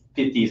the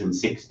 50s and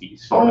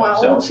 60s. Oh my!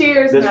 So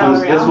cheers, this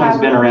Mallory. one's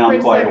been around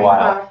French quite a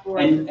while.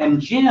 75 And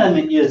gin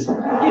is in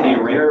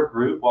a rare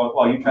group.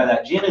 While you try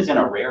that, gin is in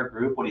a rare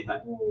group. What do you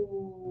think?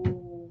 Ooh.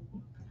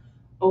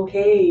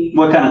 Okay.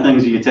 What kind of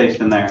things are you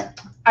tasting there?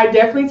 I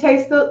definitely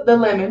taste the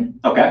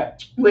lemon. Okay.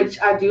 Which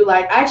I do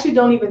like. I actually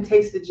don't even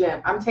taste the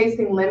gin. I'm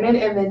tasting lemon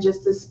and then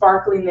just the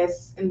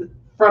sparkliness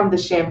from the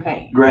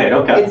champagne. Great.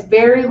 Okay. It's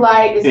very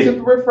light. It's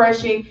super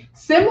refreshing.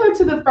 Similar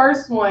to the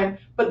first one,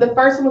 but the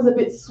first one was a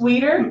bit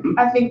sweeter,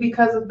 I think,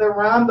 because of the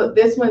rum. But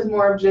this one's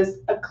more of just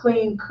a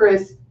clean,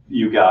 crisp.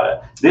 You got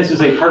it. This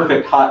is a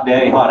perfect hot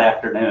day, hot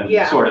afternoon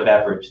sort of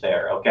beverage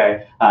there,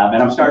 okay?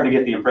 And I'm starting to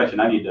get the impression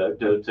I need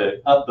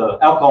to up the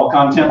alcohol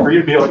content for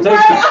you to be able to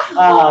taste it.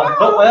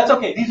 But that's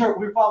okay.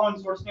 We're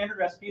following sort of standard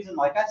recipes, and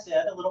like I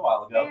said a little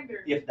while ago,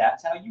 if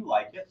that's how you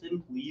like it,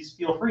 then please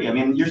feel free. I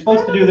mean, you're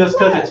supposed to do this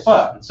because it's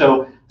fun,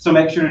 so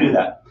make sure to do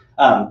that.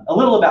 A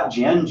little about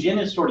gin. Gin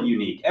is sort of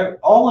unique.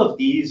 All of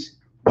these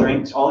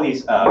drinks, all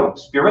these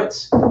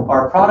spirits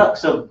are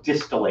products of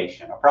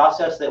distillation, a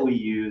process that we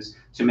use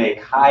to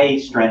make high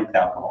strength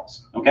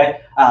alcohols,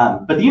 okay?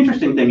 But the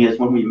interesting thing is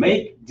when we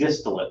make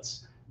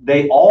distillates,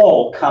 they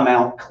all come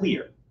out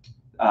clear.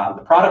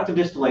 The product of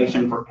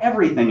distillation for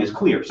everything is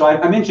clear. So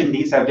I mentioned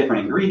these have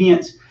different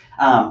ingredients,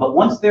 but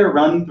once they're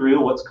run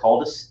through what's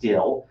called a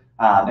still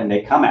and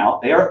they come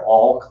out, they are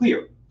all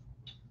clear.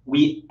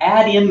 We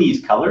add in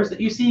these colors that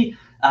you see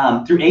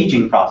through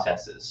aging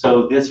processes.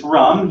 So this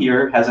rum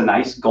here has a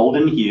nice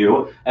golden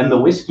hue, and the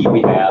whiskey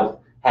we have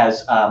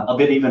has a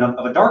bit even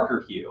of a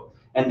darker hue.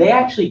 And they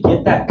actually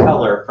get that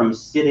color from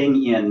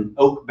sitting in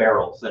oak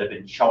barrels that have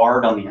been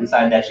charred on the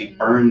inside. They actually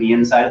burn the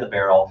inside of the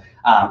barrel,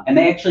 and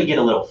they actually get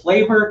a little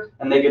flavor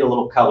and they get a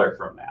little color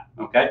from that.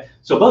 Okay,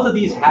 so both of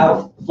these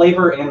have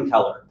flavor and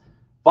color.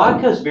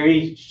 Vodka is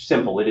very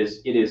simple. It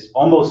is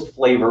almost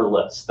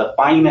flavorless. The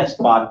finest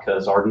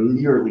vodkas are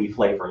nearly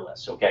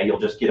flavorless. Okay, you'll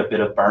just get a bit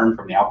of burn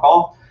from the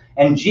alcohol.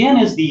 And gin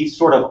is the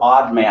sort of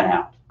odd man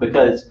out,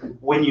 because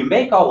when you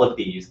make all of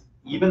these,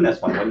 even this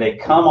one, when they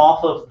come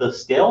off of the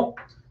still,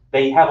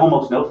 they have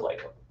almost no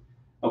flavor.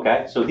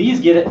 Okay, so these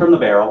get it from the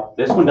barrel.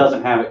 This one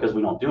doesn't have it because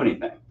we don't do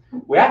anything.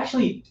 We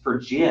actually, for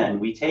gin,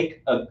 we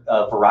take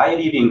a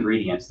variety of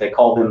ingredients. They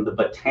call them the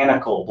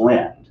botanical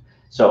blend.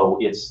 So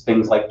it's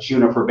things like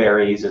juniper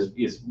berries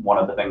is one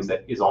of the things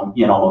that is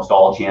in almost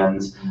all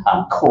gins,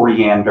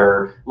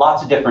 coriander,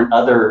 lots of different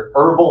other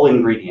herbal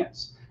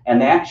ingredients. And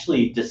they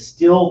actually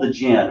distill the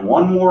gin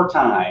one more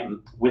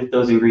time with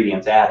those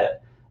ingredients added.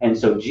 And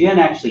so gin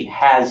actually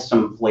has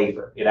some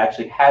flavor. It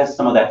actually has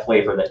some of that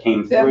flavor that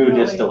came through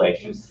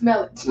distillation. You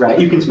smell it. Right,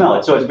 you can smell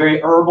it. So it's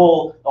very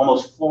herbal,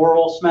 almost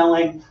floral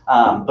smelling,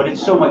 but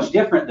it's so much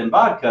different than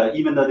vodka,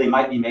 even though they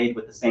might be made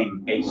with the same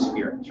base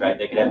spirits, right?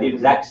 They could have the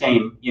exact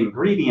same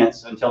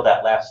ingredients until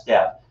that last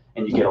step,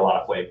 and you get a lot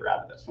of flavor out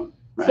of this one.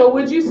 Right? So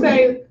would you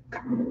say,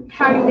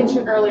 how you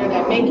mentioned earlier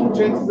that making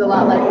drinks is a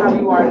lot like how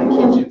you are in the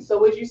kitchen. So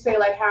would you say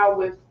like how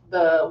with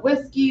the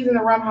whiskeys and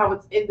the rum, how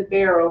it's in the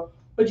barrel,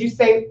 would you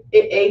say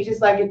it ages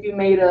like if you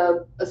made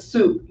a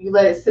soup? You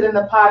let it sit in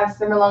the pot and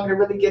simmer longer to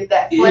really get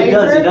that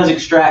flavor? It does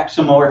extract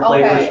some more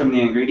flavors Okay. from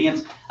the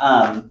ingredients.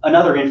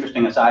 Another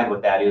interesting aside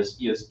with that is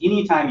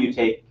anytime you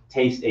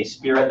taste a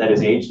spirit that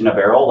is aged in a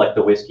barrel, like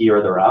the whiskey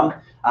or the rum,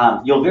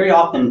 you'll very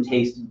often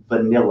taste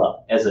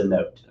vanilla as a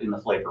note in the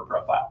flavor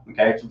profile.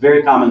 Okay, it's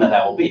very common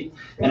that will be,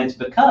 and it's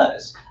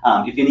because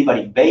if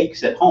anybody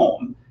bakes at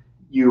home,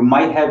 you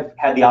might have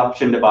had the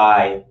option to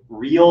buy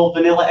real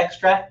vanilla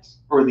extracts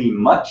or the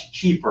much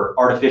cheaper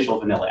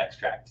artificial vanilla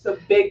extract. It's a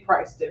big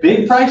price difference.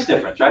 Big price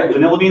difference, right?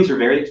 Vanilla beans are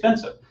very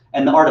expensive.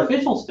 And the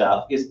artificial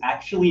stuff is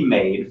actually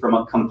made from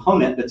a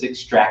component that's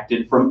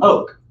extracted from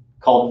oak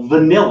called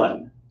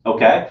vanillin.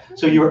 Okay,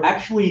 so you're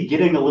actually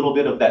getting a little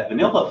bit of that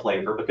vanilla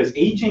flavor because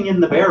aging in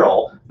the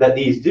barrel that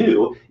these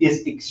do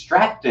is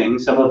extracting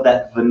some of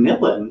that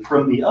vanillin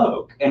from the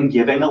oak and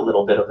giving a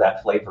little bit of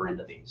that flavor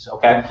into these.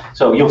 Okay,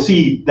 so you'll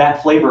see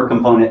that flavor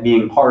component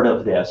being part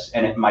of this,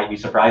 and it might be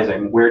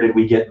surprising. Where did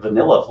we get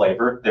vanilla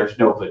flavor? There's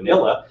no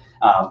vanilla,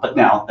 but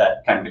now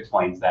that kind of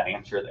explains that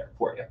answer there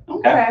for you.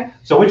 Okay.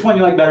 So which one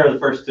do you like better of the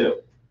first two?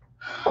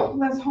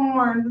 That's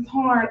hard. That's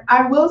hard.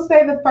 I will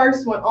say the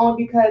first one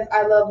only because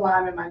I love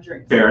lime in my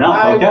drinks. Fair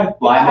enough. Okay.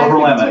 Lime over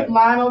lemon.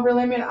 Lime over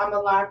lemon. I'm a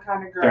lime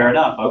kind of girl. Fair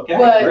enough. Okay.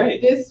 But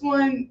great. This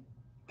one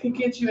could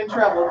get you in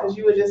trouble because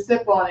you would just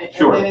sip on it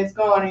and then it's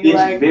gone. And you're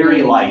it's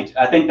very light.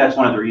 I think that's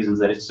one of the reasons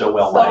that it's so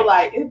well liked. So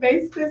light. It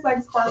basically is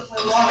like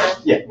sparkling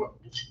water. Yeah.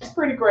 It's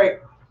pretty great.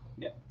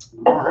 Yeah.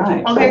 All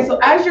right. Okay. So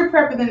as you're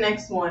prepping the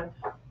next one,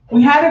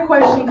 we had a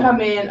question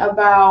come in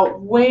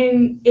about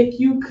if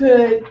you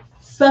could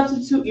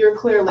substitute your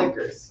clear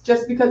liquors.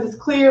 Just because it's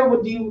clear,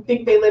 do you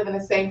think they live in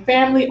the same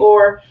family,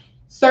 or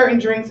certain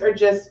drinks are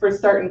just for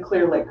certain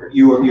clear liquors?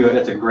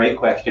 That's a great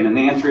question, and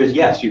the answer is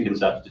yes, you can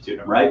substitute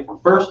them, right?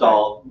 First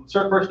off,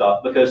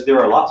 because there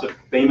are lots of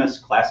famous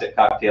classic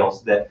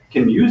cocktails that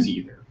can use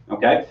either.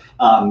 Okay,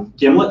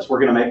 gimlets, we're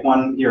going to make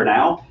one here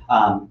now.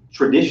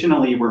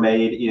 Traditionally, were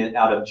made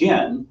out of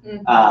gin,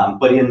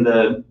 but in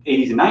the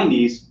 80s and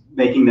 90s,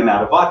 making them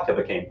out of vodka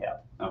became hip.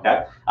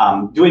 Okay,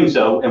 doing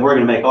so, and we're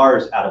going to make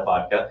ours out of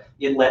vodka,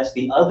 it lets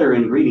the other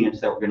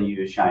ingredients that we're going to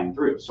use shine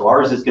through. So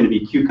ours is going to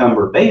be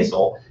cucumber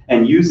basil,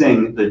 and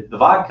using the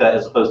vodka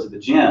as opposed to the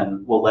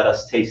gin will let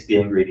us taste the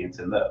ingredients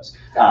in those.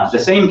 The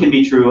same can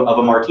be true of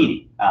a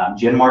martini,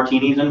 gin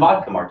martinis and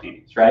vodka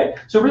martinis, right?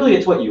 So really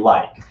it's what you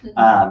like.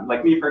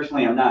 Like me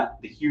personally, I'm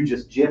not the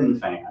hugest gin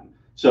fan,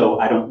 so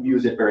I don't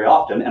use it very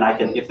often, and I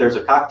can, if there's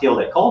a cocktail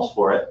that calls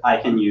for it, I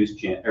can use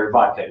gin or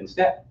vodka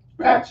instead.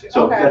 Right? Gotcha.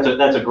 So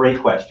that's a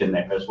great question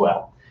there as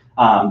well.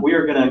 We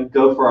are going to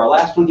go for our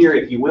last one here,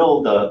 if you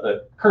will,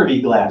 the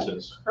Kirby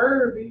glasses.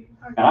 Kirby.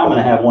 Okay. And I'm going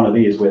to have one of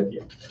these with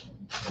you.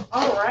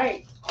 All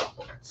right.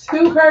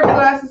 2 Kirby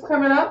glasses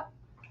coming up.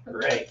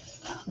 Great.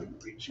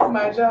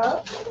 My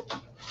job.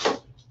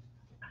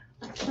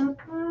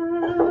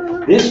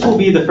 This will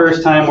be the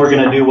first time we're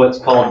going to do what's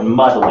called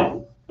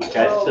muddling.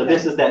 Okay, so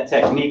this is that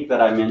technique that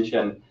I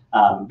mentioned.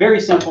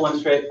 Very simple and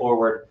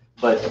straightforward.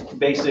 But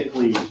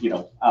basically,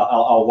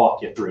 I'll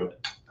walk you through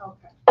it.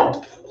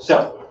 Okay.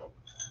 So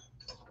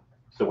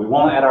we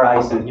won't add our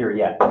ice in here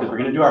yet because we're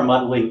going to do our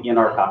muddling in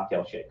our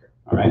cocktail shaker.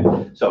 All right.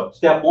 So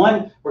step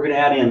 1, we're going to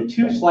add in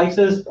 2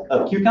 slices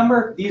of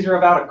cucumber. These are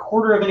about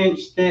 1/4 of an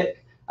inch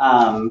thick.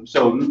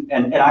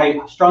 And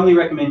I strongly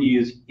recommend you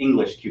use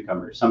English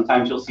cucumbers.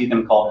 Sometimes you'll see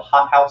them called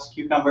hothouse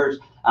cucumbers.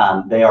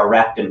 They are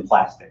wrapped in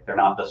plastic. They're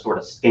not the sort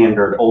of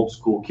standard old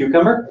school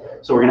cucumber.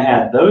 So we're going to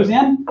add those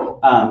in.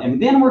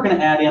 And then we're going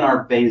to add in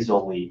our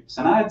basil leaves.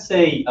 And I'd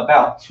say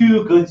about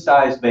 2 good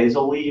sized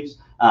basil leaves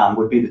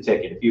would be the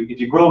ticket. If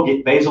you grow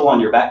basil on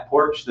your back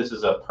porch, this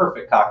is a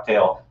perfect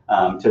cocktail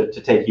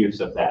to take use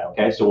of that.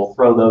 Okay, so we'll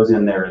throw those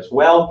in there as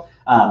well.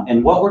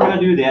 And what we're going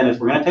to do then is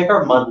we're going to take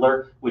our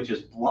muddler, which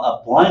is a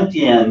blunt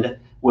end,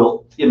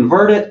 we'll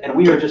invert it, and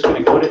we are just going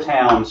to go to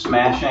town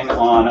smashing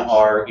on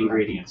our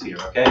ingredients here.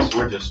 Okay, so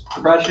we're just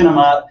crushing them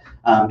up.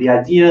 The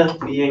idea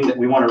being that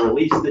we want to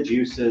release the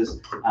juices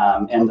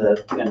and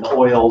the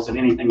oils and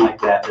anything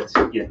like that that's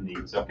in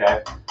these.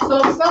 Okay.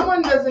 So if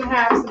someone doesn't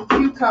have some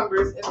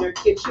cucumbers in their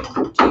kitchen,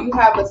 do you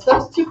have a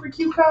substitute for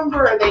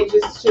cucumber, or they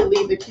just should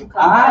leave the cucumber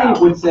out? I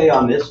would say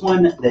on this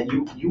one that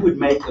you would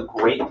make a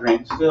great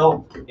drink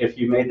still if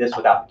you made this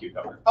without the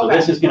cucumber. So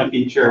this is going to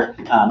feature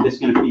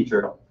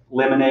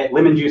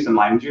lemon juice and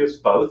lime juice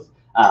both.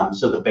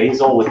 So the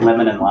basil with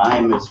lemon and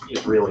lime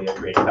is really a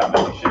great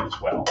combination as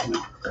well.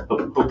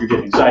 Hope you're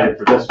getting excited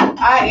for this one.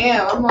 I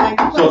am. I'm like,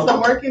 put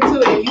some work into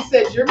it. And you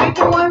said you're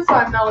making one, so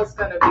I know it's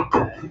going to be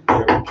good.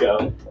 There we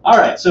go. All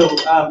right. So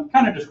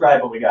kind of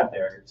describe what we got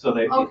there. So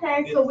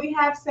so we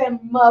have some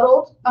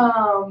muddled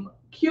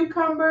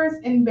cucumbers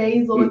and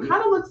basil. It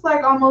kind of looks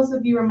like almost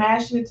if you were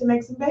mashing it to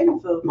make some baby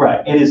food.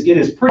 Right. It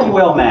is pretty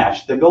well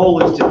mashed. The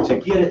goal is to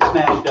get it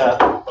smashed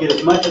up, get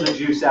as much of the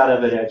juice out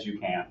of it as you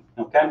can.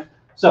 Okay.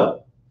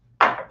 So,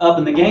 up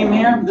in the game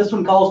here, this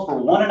one calls for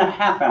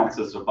 1.5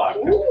 ounces of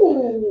vodka.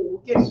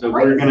 Ooh, so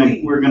we're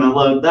gonna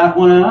load that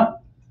one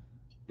up,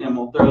 and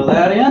we'll throw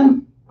that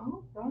in.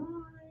 All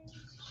right.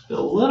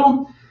 Still a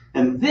little,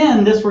 And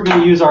then this, we're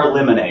going to use our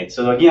lemonade.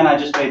 So again, I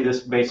just made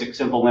this basic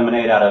simple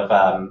lemonade out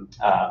of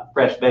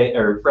fresh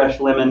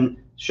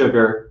lemon,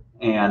 sugar,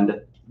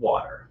 and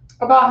water.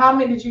 About how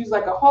many did you use?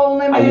 Like a whole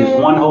lemon? I used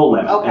one whole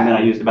lemon, okay. And then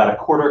I used about a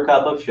quarter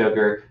cup of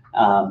sugar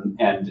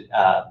and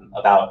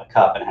about a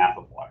cup and a half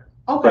of water.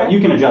 Okay. But you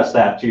can adjust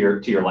that to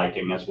your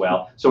liking as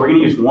well. So we're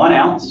going to use 1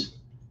 ounce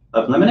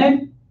of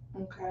lemonade.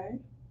 Okay.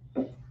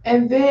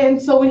 And then,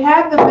 so we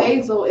have the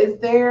basil. Is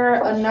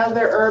there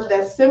another herb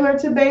that's similar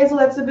to basil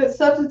that's a good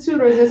substitute,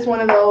 or is this one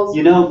of those?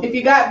 You know, if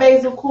you got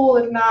basil, cool.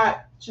 If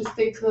not, just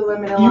stick to the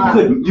lemon and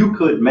lime. You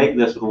could make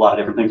this with a lot of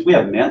different things. We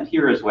have mint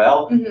here as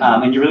well,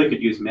 and you really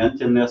could use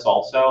mint in this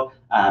also.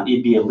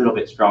 It'd be a little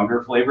bit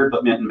stronger flavored,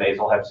 but mint and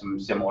basil have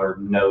some similar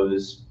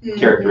nose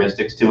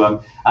characteristics to them.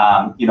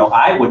 You know,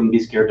 I wouldn't be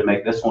scared to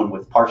make this one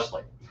with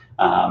parsley.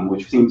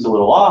 Which seems a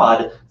little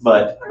odd,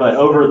 but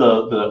over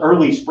the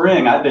early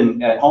spring, I've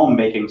been at home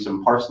making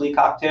some parsley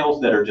cocktails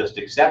that are just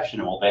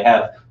exceptional. They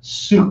have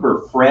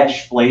super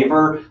fresh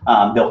flavor.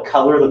 They'll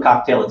color the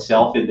cocktail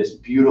itself in this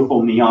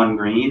beautiful neon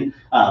green.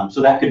 So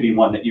that could be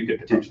one that you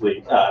could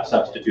potentially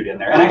substitute in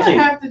there. And actually,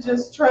 I have to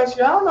just trust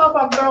you. I don't know if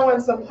I'm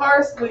throwing some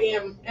parsley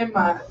in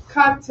my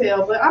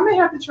cocktail, but I may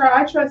have to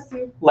try. I trust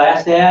you.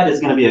 Last add is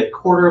going to be a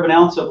quarter of an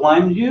ounce of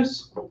lime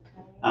juice.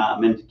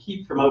 And to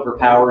keep from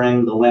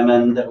overpowering the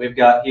lemon that we've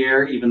got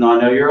here, even though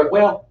I know you're,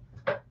 well,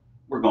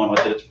 we're going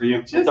with it. It's for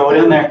you. Just throw it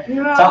in there. You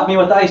know, top me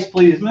with ice,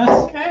 please, miss.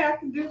 Okay, I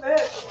can do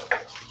that.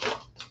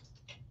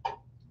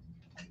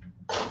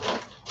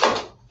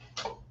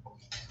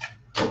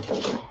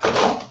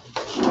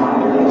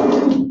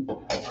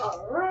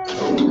 All right.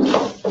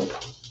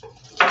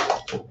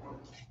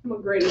 I'm a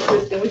great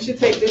assistant. We should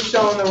take this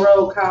show on the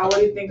road, Kyle. What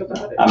do you think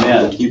about it?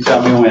 I'm in. You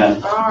tell me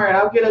when. All right,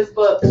 I'll get us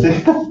booked.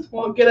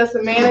 We'll get us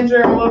a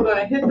manager, and we're going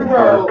to hit the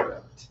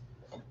road.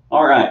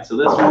 All right, so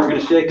this one we're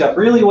going to shake up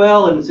really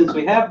well, and since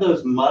we have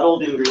those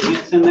muddled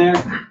ingredients in there,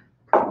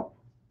 we're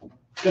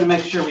going to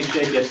make sure we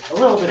shake it a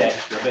little bit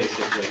extra,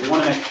 basically. We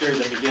want to make sure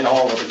that we get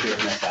all of the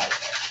goodness out.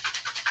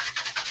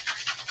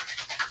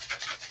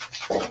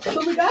 So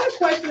we got a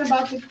question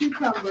about the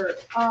cucumber.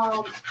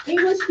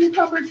 English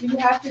cucumbers, do you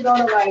have to go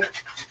to like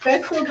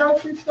special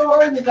grocery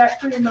stores? Is that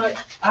pretty much?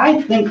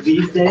 I think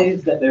these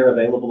days that they're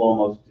available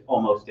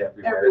almost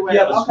everywhere. If you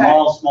have a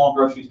small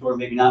grocery store,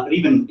 maybe not, but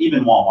even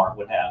Walmart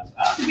would have.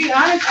 To be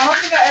honest, I don't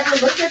think I ever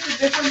looked at the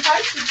different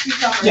types of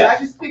cucumbers. Yeah. I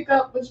just pick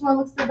up which one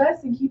looks the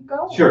best and keep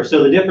going. Sure.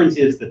 So the difference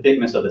is the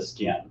thickness of the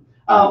skin.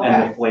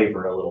 And the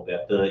flavor a little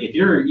bit. If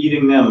you're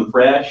eating them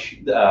fresh,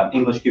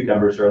 English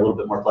cucumbers are a little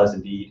bit more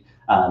pleasant to eat.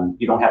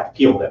 You don't have to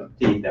peel them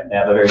to eat them. They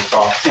have a very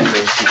soft, tender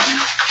skin.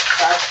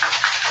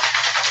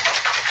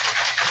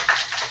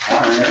 All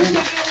right.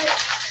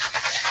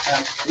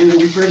 That's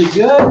doing pretty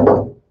good.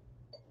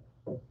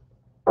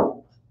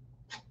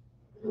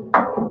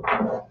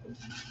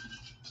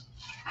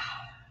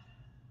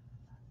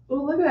 Oh,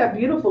 look at that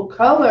beautiful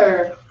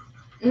color.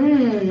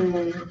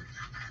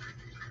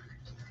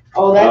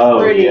 Oh,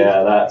 that's pretty.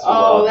 Yeah, that's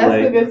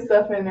that's the good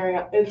stuff in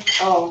there.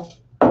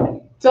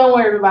 Don't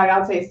worry, everybody.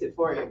 I'll taste it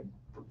for you.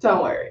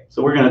 Don't worry.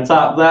 So we're gonna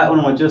top that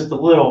one with just a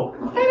little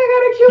and I got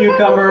a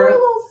cucumber for a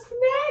little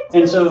snack.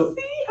 And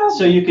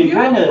so you can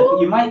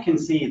you might can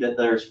see that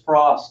there's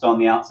frost on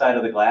the outside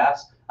of the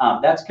glass.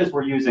 That's because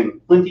we're using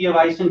plenty of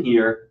ice in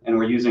here, and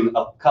we're using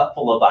a cup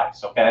full of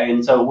ice. Okay,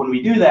 and so when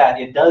we do that,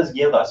 it does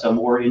give us a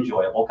more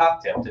enjoyable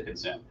cocktail to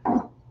consume.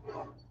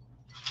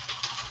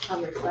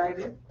 I'm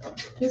excited.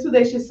 This is what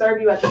they should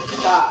serve you at the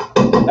spa.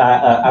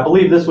 I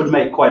believe this would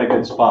make quite a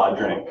good spa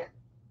drink.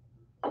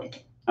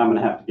 I'm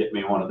gonna have to get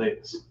me one of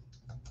these.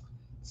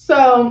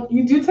 So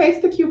you do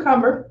taste the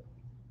cucumber.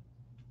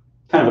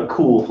 Kind of a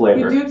cool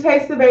flavor. You do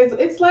taste the basil.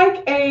 It's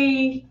like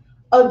a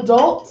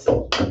adult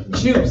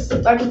juice.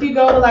 Like if you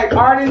go to like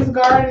Arden's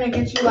Garden and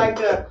get you like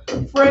a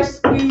fresh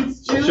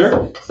squeezed juice.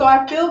 Sure. So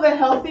I feel the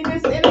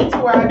healthiness in it to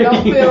where I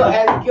don't feel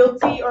as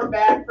guilty or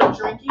bad for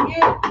drinking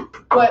it.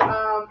 But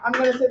I'm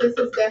gonna say this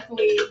is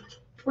definitely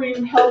for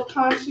you health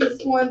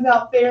conscious ones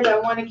out there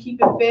that want to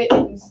keep it fit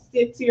and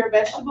stick to your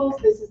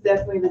vegetables. This is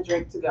definitely the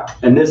drink to go.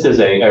 And this is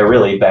a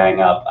really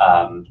bang up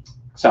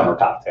summer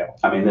cocktail.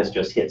 I mean, this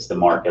just hits the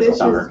mark as a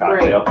summer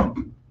cocktail.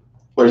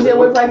 Is it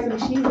with like some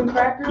cheese and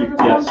crackers or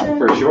something? Yes,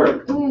 for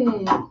sure.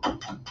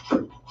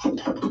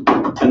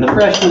 And the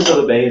freshness of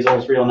the basil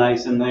is real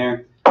nice in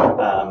there.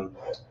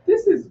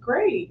 This is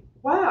great.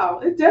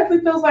 Wow, it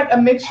definitely feels like a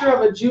mixture of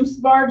a juice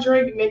bar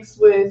drink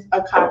mixed with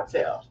a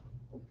cocktail.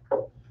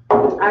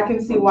 I can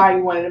see why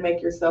you wanted to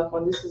make yourself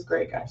one. This is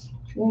great, guys.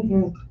 So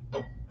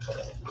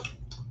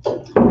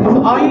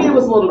all you needed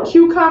was a little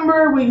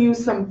cucumber. We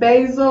used some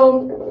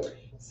basil,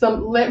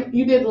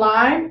 you did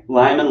lime.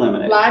 Lime and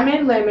lemonade. Lime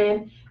and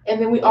lemon.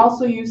 And then we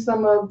also used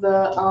some of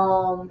the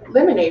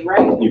lemonade,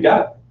 right? You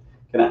got it.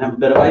 Can I have a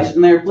bit of ice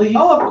in there, please?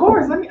 Oh, of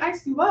course. Let me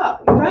ice you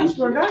up. I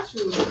got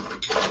you.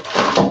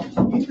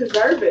 You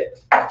deserve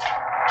it.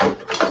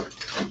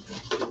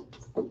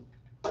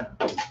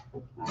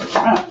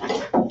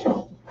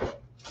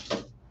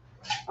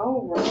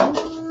 All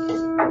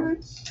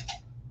right.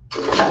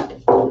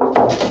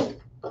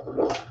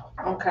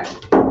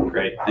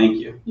 Thank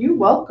you. You're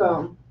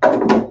welcome. Great,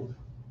 so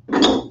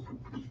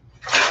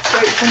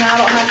now I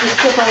don't have to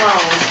sip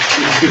alone.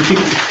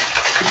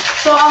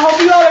 So I hope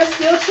you all are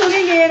still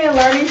tuning in and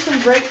learning some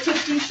great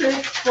tips and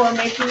tricks for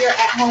making your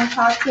at-home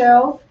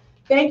cocktails.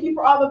 Thank you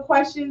for all the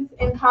questions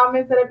and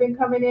comments that have been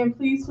coming in.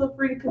 Please feel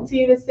free to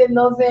continue to send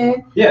those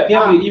in. Yeah, if you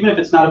have, even if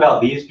it's not about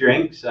these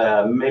drinks,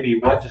 maybe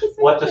what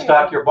to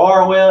stock your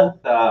bar with,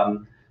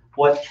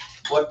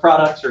 what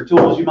products or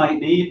tools you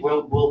might need,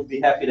 we'll be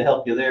happy to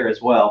help you there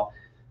as well.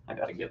 I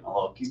gotta get my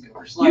little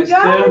cucumber slice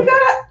too.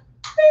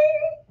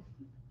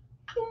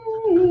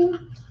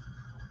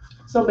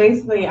 So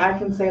basically, I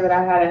can say that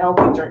I had a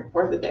healthy drink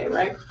for the day,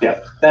 right?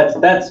 Yeah,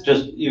 that's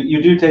just,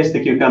 you do taste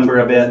the cucumber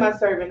a bit. That's my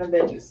serving of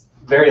veggies.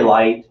 Very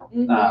light,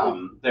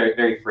 very,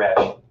 very fresh.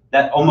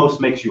 That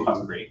almost makes you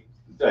hungry.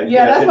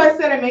 Yeah, that's why I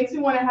said it makes me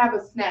want to have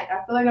a snack.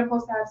 I feel like I'm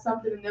supposed to have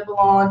something to nibble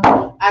on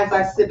as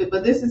I sip it.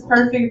 But this is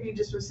perfect if you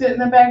just were sitting in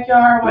the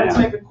backyard, want to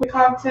make a quick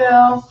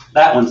cocktail.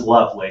 That one's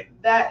lovely.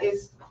 That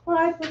is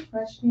quite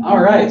refreshing. All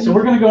right, so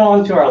we're going to go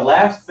on to our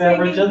last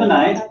beverage of the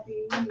night.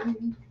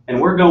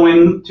 And we're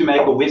going to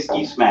make a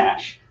whiskey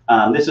smash.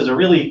 This is a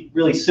really,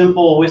 really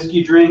simple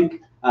whiskey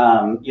drink.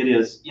 It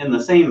is in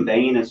the same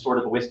vein as sort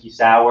of a whiskey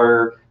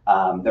sour.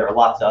 There are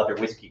lots of other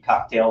whiskey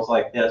cocktails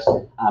like this.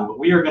 But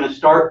we are going to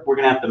start, we're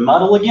going to have to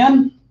muddle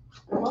again.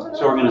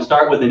 So we're going to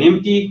start with an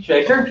empty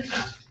shaker.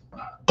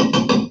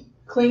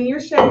 Clean your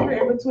shaker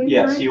in between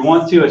Yes, drinks. you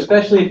want to,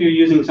 especially if you're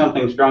using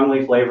something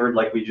strongly flavored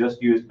like we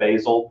just used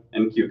basil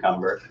and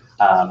cucumber.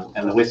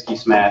 And the whiskey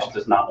smash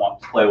does not want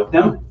to play with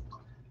them.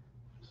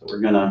 So we're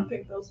gonna. I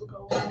think those will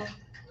go well.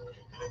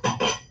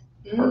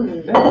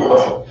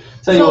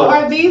 So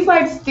are these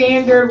like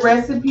standard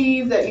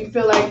recipes that you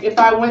feel like if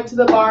I went to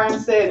the bar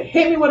and said,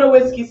 hit me with a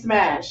whiskey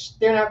smash,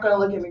 they're not gonna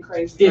look at me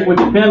crazy? It would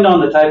depend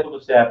on the type of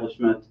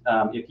establishment.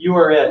 If you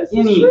are at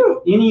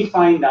any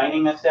fine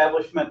dining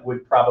establishment,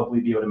 would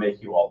probably be able to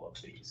make you all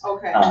of these.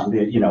 Okay.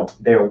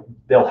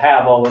 They'll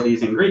have all of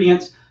these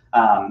ingredients,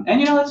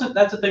 and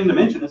that's a thing to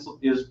mention.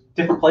 Is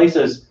different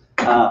places.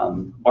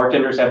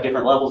 Bartenders have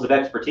different levels of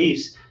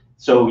expertise,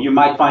 so you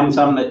might find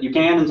some that you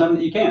can and some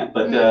that you can't.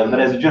 But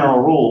as a general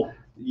rule,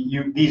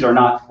 these are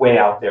not way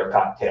out there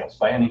cocktails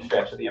by any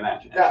stretch of the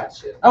imagination.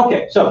 Gotcha.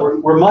 Okay, so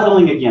we're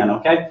muddling again.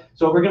 Okay,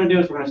 so what we're going to do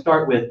is we're going to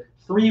start with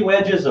 3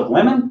 wedges of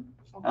lemon,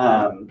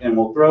 and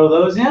we'll throw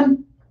those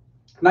in.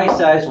 Nice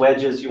sized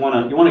wedges. You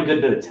want a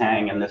good bit of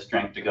tang in this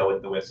drink to go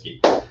with the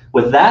whiskey.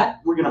 With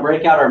that, we're going to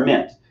break out our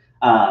mint.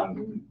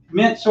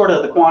 Mint, sort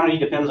of the quantity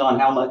depends on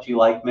how much you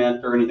like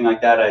mint or anything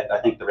like that. I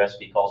think the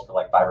recipe calls for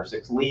like 5 or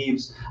 6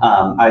 leaves.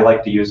 I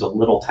like to use a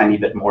little tiny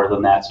bit more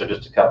than that, so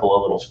just a couple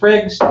of little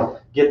sprigs.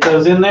 Get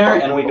those in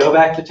there, and we go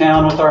back to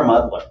town with our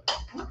muddler.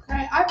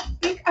 Okay, I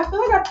feel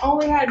like I've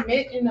only had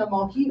mint in a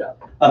mojito.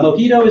 A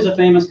mojito is a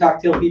famous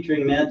cocktail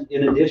featuring mint.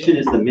 In addition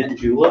is the mint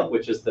julep,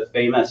 which is the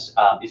famous,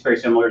 it's very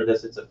similar to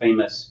this, it's a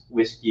famous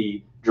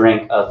whiskey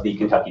drink of the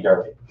Kentucky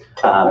Derby,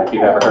 if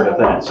you've ever heard of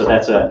that. So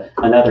that's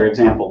another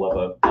example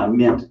of a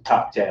mint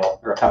cocktail,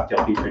 or a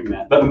cocktail featuring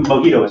mint. But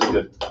mojito is a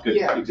good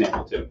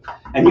example too.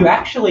 And you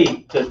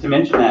actually, to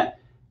mention that,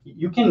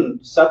 you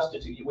can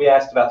substitute, we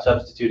asked about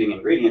substituting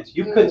ingredients,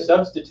 you could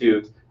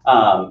substitute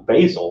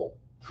basil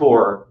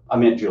for a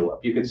mint julep.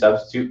 You could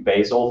substitute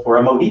basil for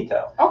a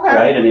mojito,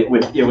 right? And it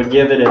would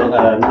give it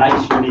a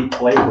nice, unique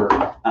flavor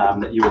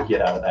that you would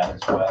get out of that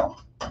as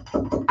well.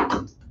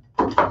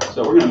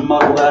 So we're going to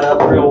muddle that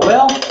up real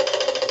well.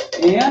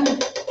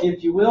 And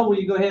if you will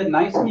you go ahead and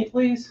ice me,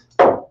 please?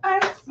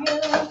 Ice you.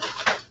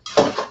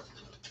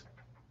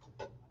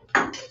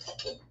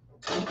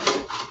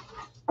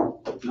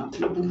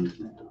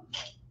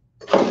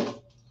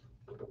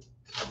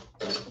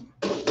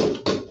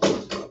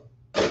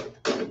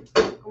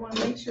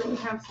 Make sure we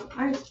have some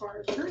ice for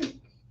our drink.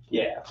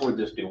 Yeah, we'll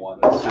just do one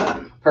this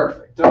time.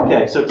 Perfect.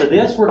 Okay, so to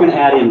this we're going to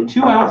add in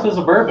 2 ounces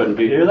of bourbon.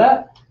 Do you hear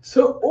that?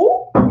 So,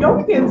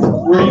 y'all can.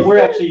 We're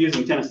actually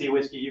using Tennessee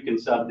whiskey. You can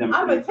sub them.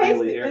 I'm gonna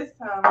taste it this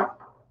time.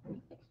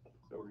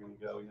 So we're going to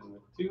go in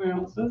with 2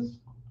 ounces.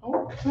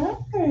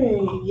 Okay.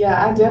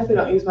 Yeah, I definitely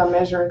don't use my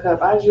measuring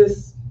cup.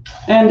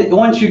 And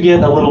once you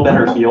get a little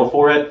better feel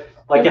for it.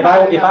 Like if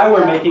I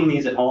were making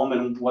these at home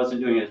and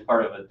wasn't doing it as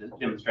part of a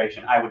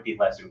demonstration, I would be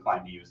less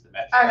inclined to use the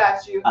measure. I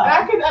got you. And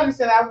I can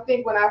understand. I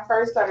think when I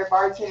first started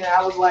bartending,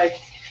 I was like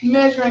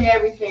measuring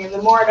everything. And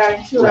the more I got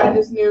into it, I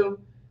just knew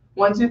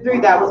 1, 2,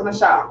 3. That was my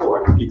shot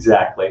pour.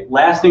 Exactly.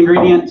 Last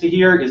ingredient to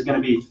here is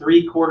going to be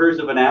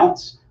 3/4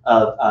 ounce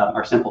of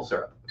our simple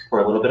syrup for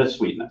a little bit of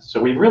sweetness. So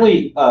we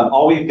really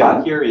all we've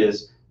got here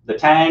is the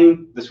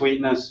tang, the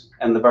sweetness,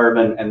 and the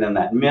bourbon, and then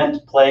that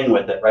mint playing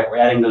with it, right? We're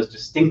adding those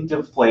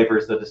distinctive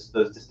flavors, those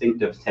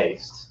distinctive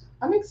tastes.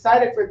 I'm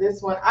excited for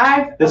this one.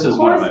 I've this of is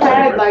course one of my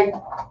had favorite.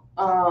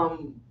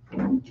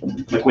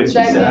 Like whiskey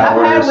sours.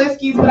 I've had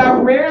whiskeys, but I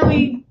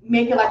rarely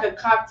make it like a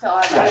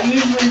cocktail. I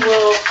usually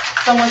will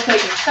someone's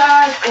taking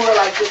shots or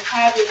like just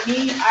having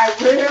me. I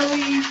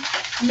rarely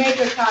make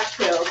a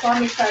cocktail, so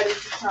I'm excited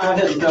to try. Go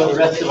ahead and throw the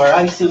rest of our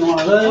ice in one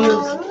of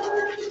those.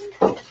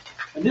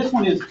 And this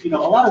one is, a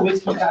lot of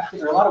whiskey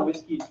cocktails, or a lot of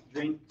whiskey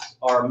drinks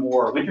are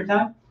more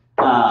wintertime.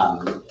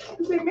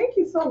 Because they make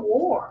you so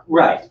warm.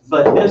 Right,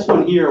 but this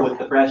one here with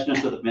the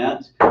freshness of the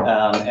mint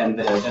and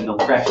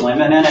the fresh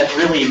lemon in it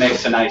really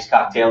makes a nice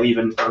cocktail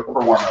even for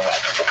warmer weather.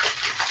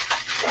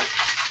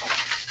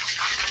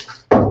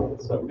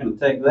 So we're going to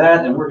take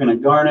that and we're going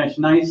to garnish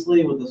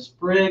nicely with a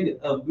sprig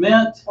of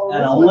mint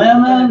and a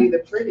lemon. Going to be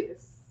the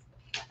prettiest.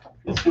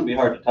 It's going to be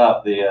hard to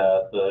top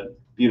the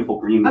beautiful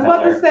green I was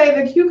color. about to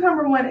say the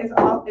cucumber one is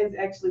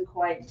actually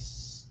quite.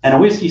 And a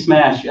whiskey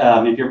smash.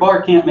 If your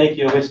bar can't make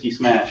you a whiskey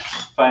smash,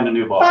 find a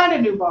new bar. Find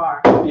a new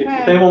bar.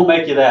 If they won't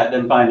make you that,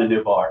 then find a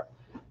new bar.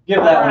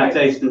 Give that one a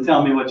taste and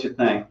tell me what you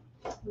think.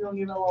 We're going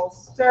to give it a little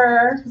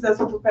stir because that's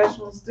what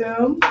professionals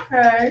do.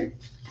 Okay.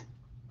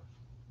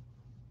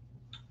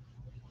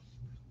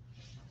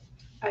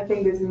 I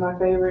think this is my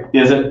favorite.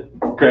 Is it?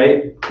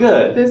 Great.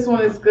 Good. This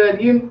one is good.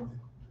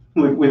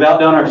 We've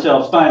outdone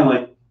ourselves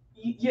finally.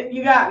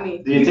 You got me.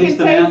 Do you taste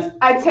the mint?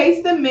 I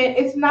taste the mint.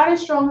 It's not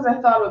as strong as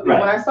I thought it would be. Right.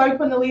 When I saw you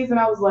putting the leaves in,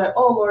 I was like,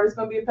 oh Lord, it's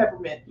going to be a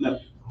peppermint. No.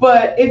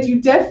 But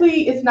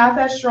it's not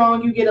that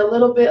strong. You get a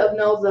little bit of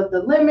nose of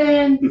the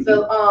lemon,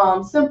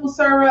 the simple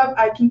syrup.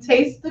 I can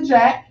taste the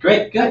Jack.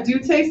 Great, good. I do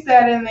taste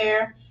that in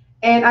there.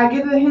 And I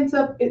get the hints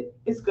of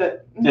it's good.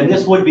 And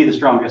this would be the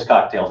strongest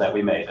cocktail that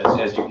we made,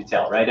 as you can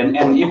tell, right? And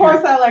of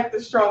course, I like the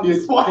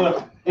strongest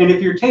one. And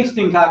if you're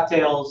tasting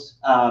cocktails,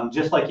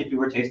 just like if you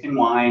were tasting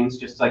wines,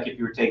 just like if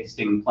you were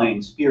tasting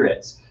plain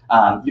spirits,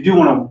 you do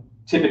want to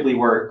typically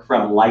work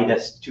from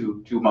lightest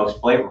to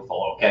most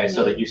flavorful, okay?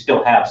 So that you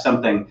still have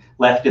something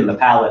left in the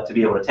palate to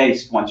be able to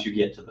taste once you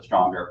get to the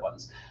stronger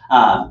ones.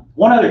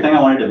 One other thing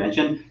I wanted to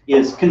mention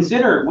is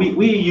consider,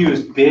 we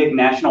use big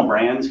national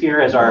brands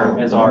here as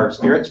our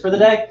spirits for the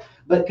day,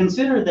 but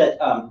consider that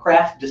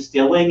craft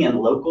distilling and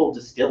local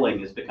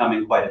distilling is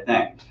becoming quite a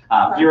thing.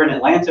 Here in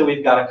Atlanta,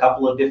 we've got a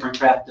couple of different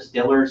craft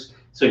distillers,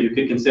 so you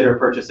could consider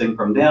purchasing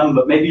from them,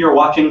 but maybe you're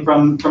watching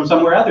from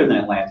somewhere other than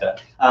Atlanta.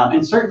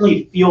 And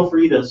certainly feel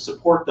free to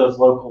support those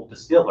local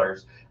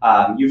distillers.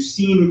 You've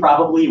seen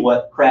probably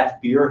what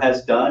craft beer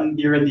has done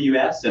here in the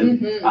US,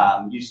 and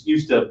you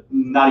used to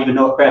not even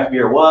know what craft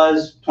beer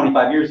was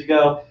 25 years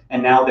ago,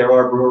 and now there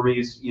are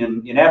breweries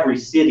in every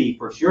city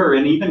for sure,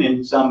 and even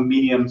in some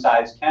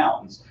medium-sized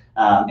towns.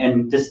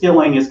 And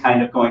distilling is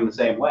kind of going the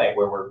same way,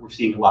 where we're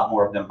seeing a lot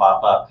more of them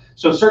pop up.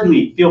 So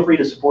certainly feel free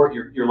to support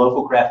your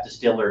local craft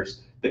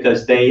distillers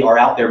because they are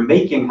out there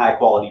making high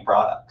quality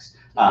products.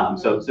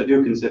 So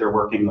do consider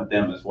working with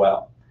them as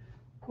well.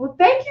 Well,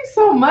 thank you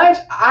so much.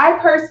 I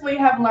personally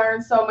have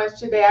learned so much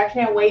today. I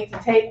can't wait to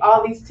take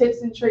all these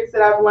tips and tricks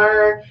that I've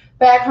learned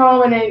back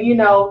home and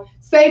then,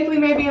 safely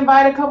maybe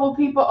invite a couple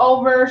people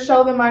over,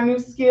 show them my new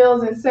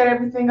skills and set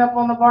everything up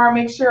on the bar.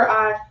 Make sure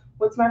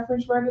what's my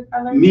French word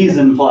I learned? Mise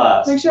en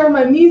place. Make sure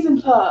my mise en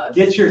place.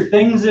 Get your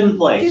things in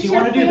place. You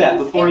want to do that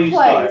before you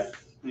start.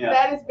 Yeah.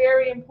 That is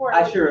very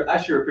important. I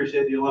sure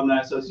appreciate the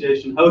Alumni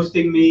Association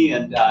hosting me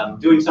and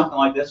doing something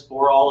like this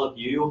for all of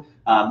you.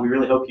 We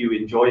really hope you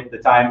enjoyed the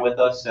time with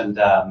us, and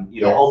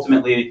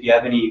ultimately, if you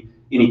have any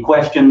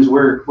questions,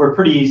 we're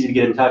pretty easy to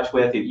get in touch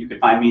with. You can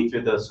find me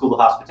through the School of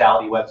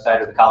Hospitality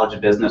website or the College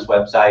of Business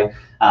website,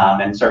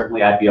 and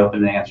certainly I'd be open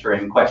to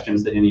answering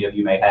questions that any of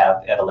you may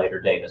have at a later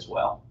date as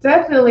well.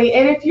 Definitely,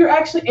 and if you're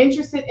actually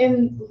interested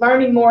in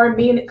learning more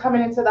and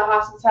coming into the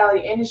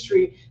hospitality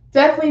industry,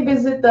 definitely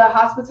visit the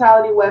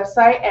hospitality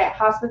website at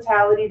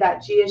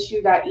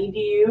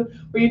hospitality.gsu.edu,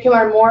 where you can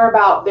learn more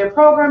about their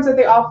programs that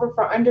they offer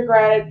for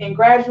undergrad and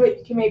graduate.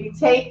 You can maybe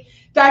take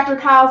Dr.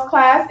 Kyle's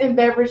class in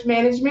beverage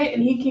management,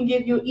 and he can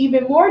give you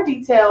even more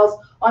details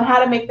on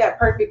how to make that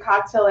perfect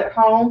cocktail at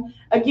home.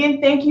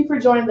 Again, thank you for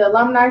joining the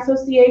Alumni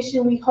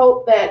Association. We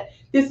hope that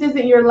this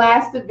isn't your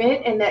last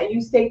event and that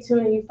you stay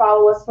tuned and you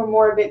follow us for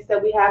more events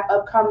that we have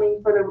upcoming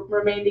for the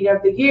remaining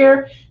of the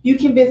year. You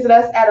can visit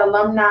us at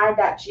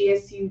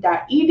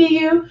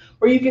alumni.gsu.edu,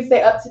 where you can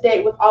stay up to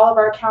date with all of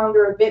our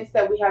calendar events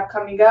that we have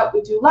coming up.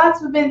 We do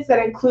lots of events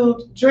that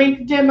include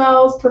drink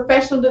demos,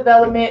 professional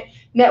development,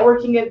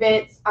 networking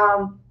events.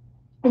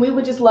 We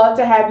would just love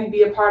to have you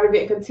be a part of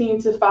it and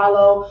continue to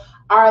follow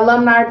our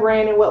alumni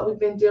brand and what we've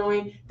been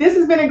doing. This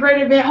has been a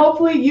great event.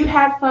 Hopefully you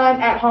had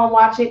fun at home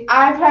watching.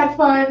 I've had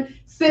fun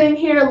sitting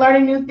here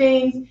learning new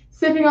things,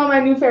 sipping on my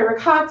new favorite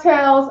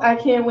cocktails. I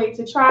can't wait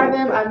to try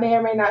them. I may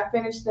or may not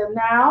finish them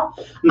now.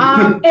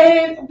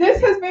 And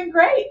this has been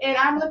great. And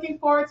I'm looking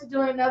forward to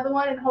doing another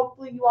one. And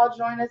hopefully you all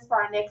join us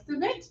for our next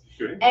event.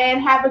 Sure.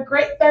 And have a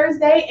great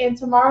Thursday. And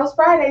tomorrow's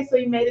Friday, so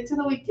you made it to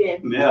the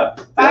weekend. Yeah,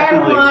 bye,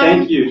 definitely. everyone.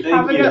 Thank you.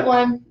 Have a good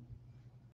one.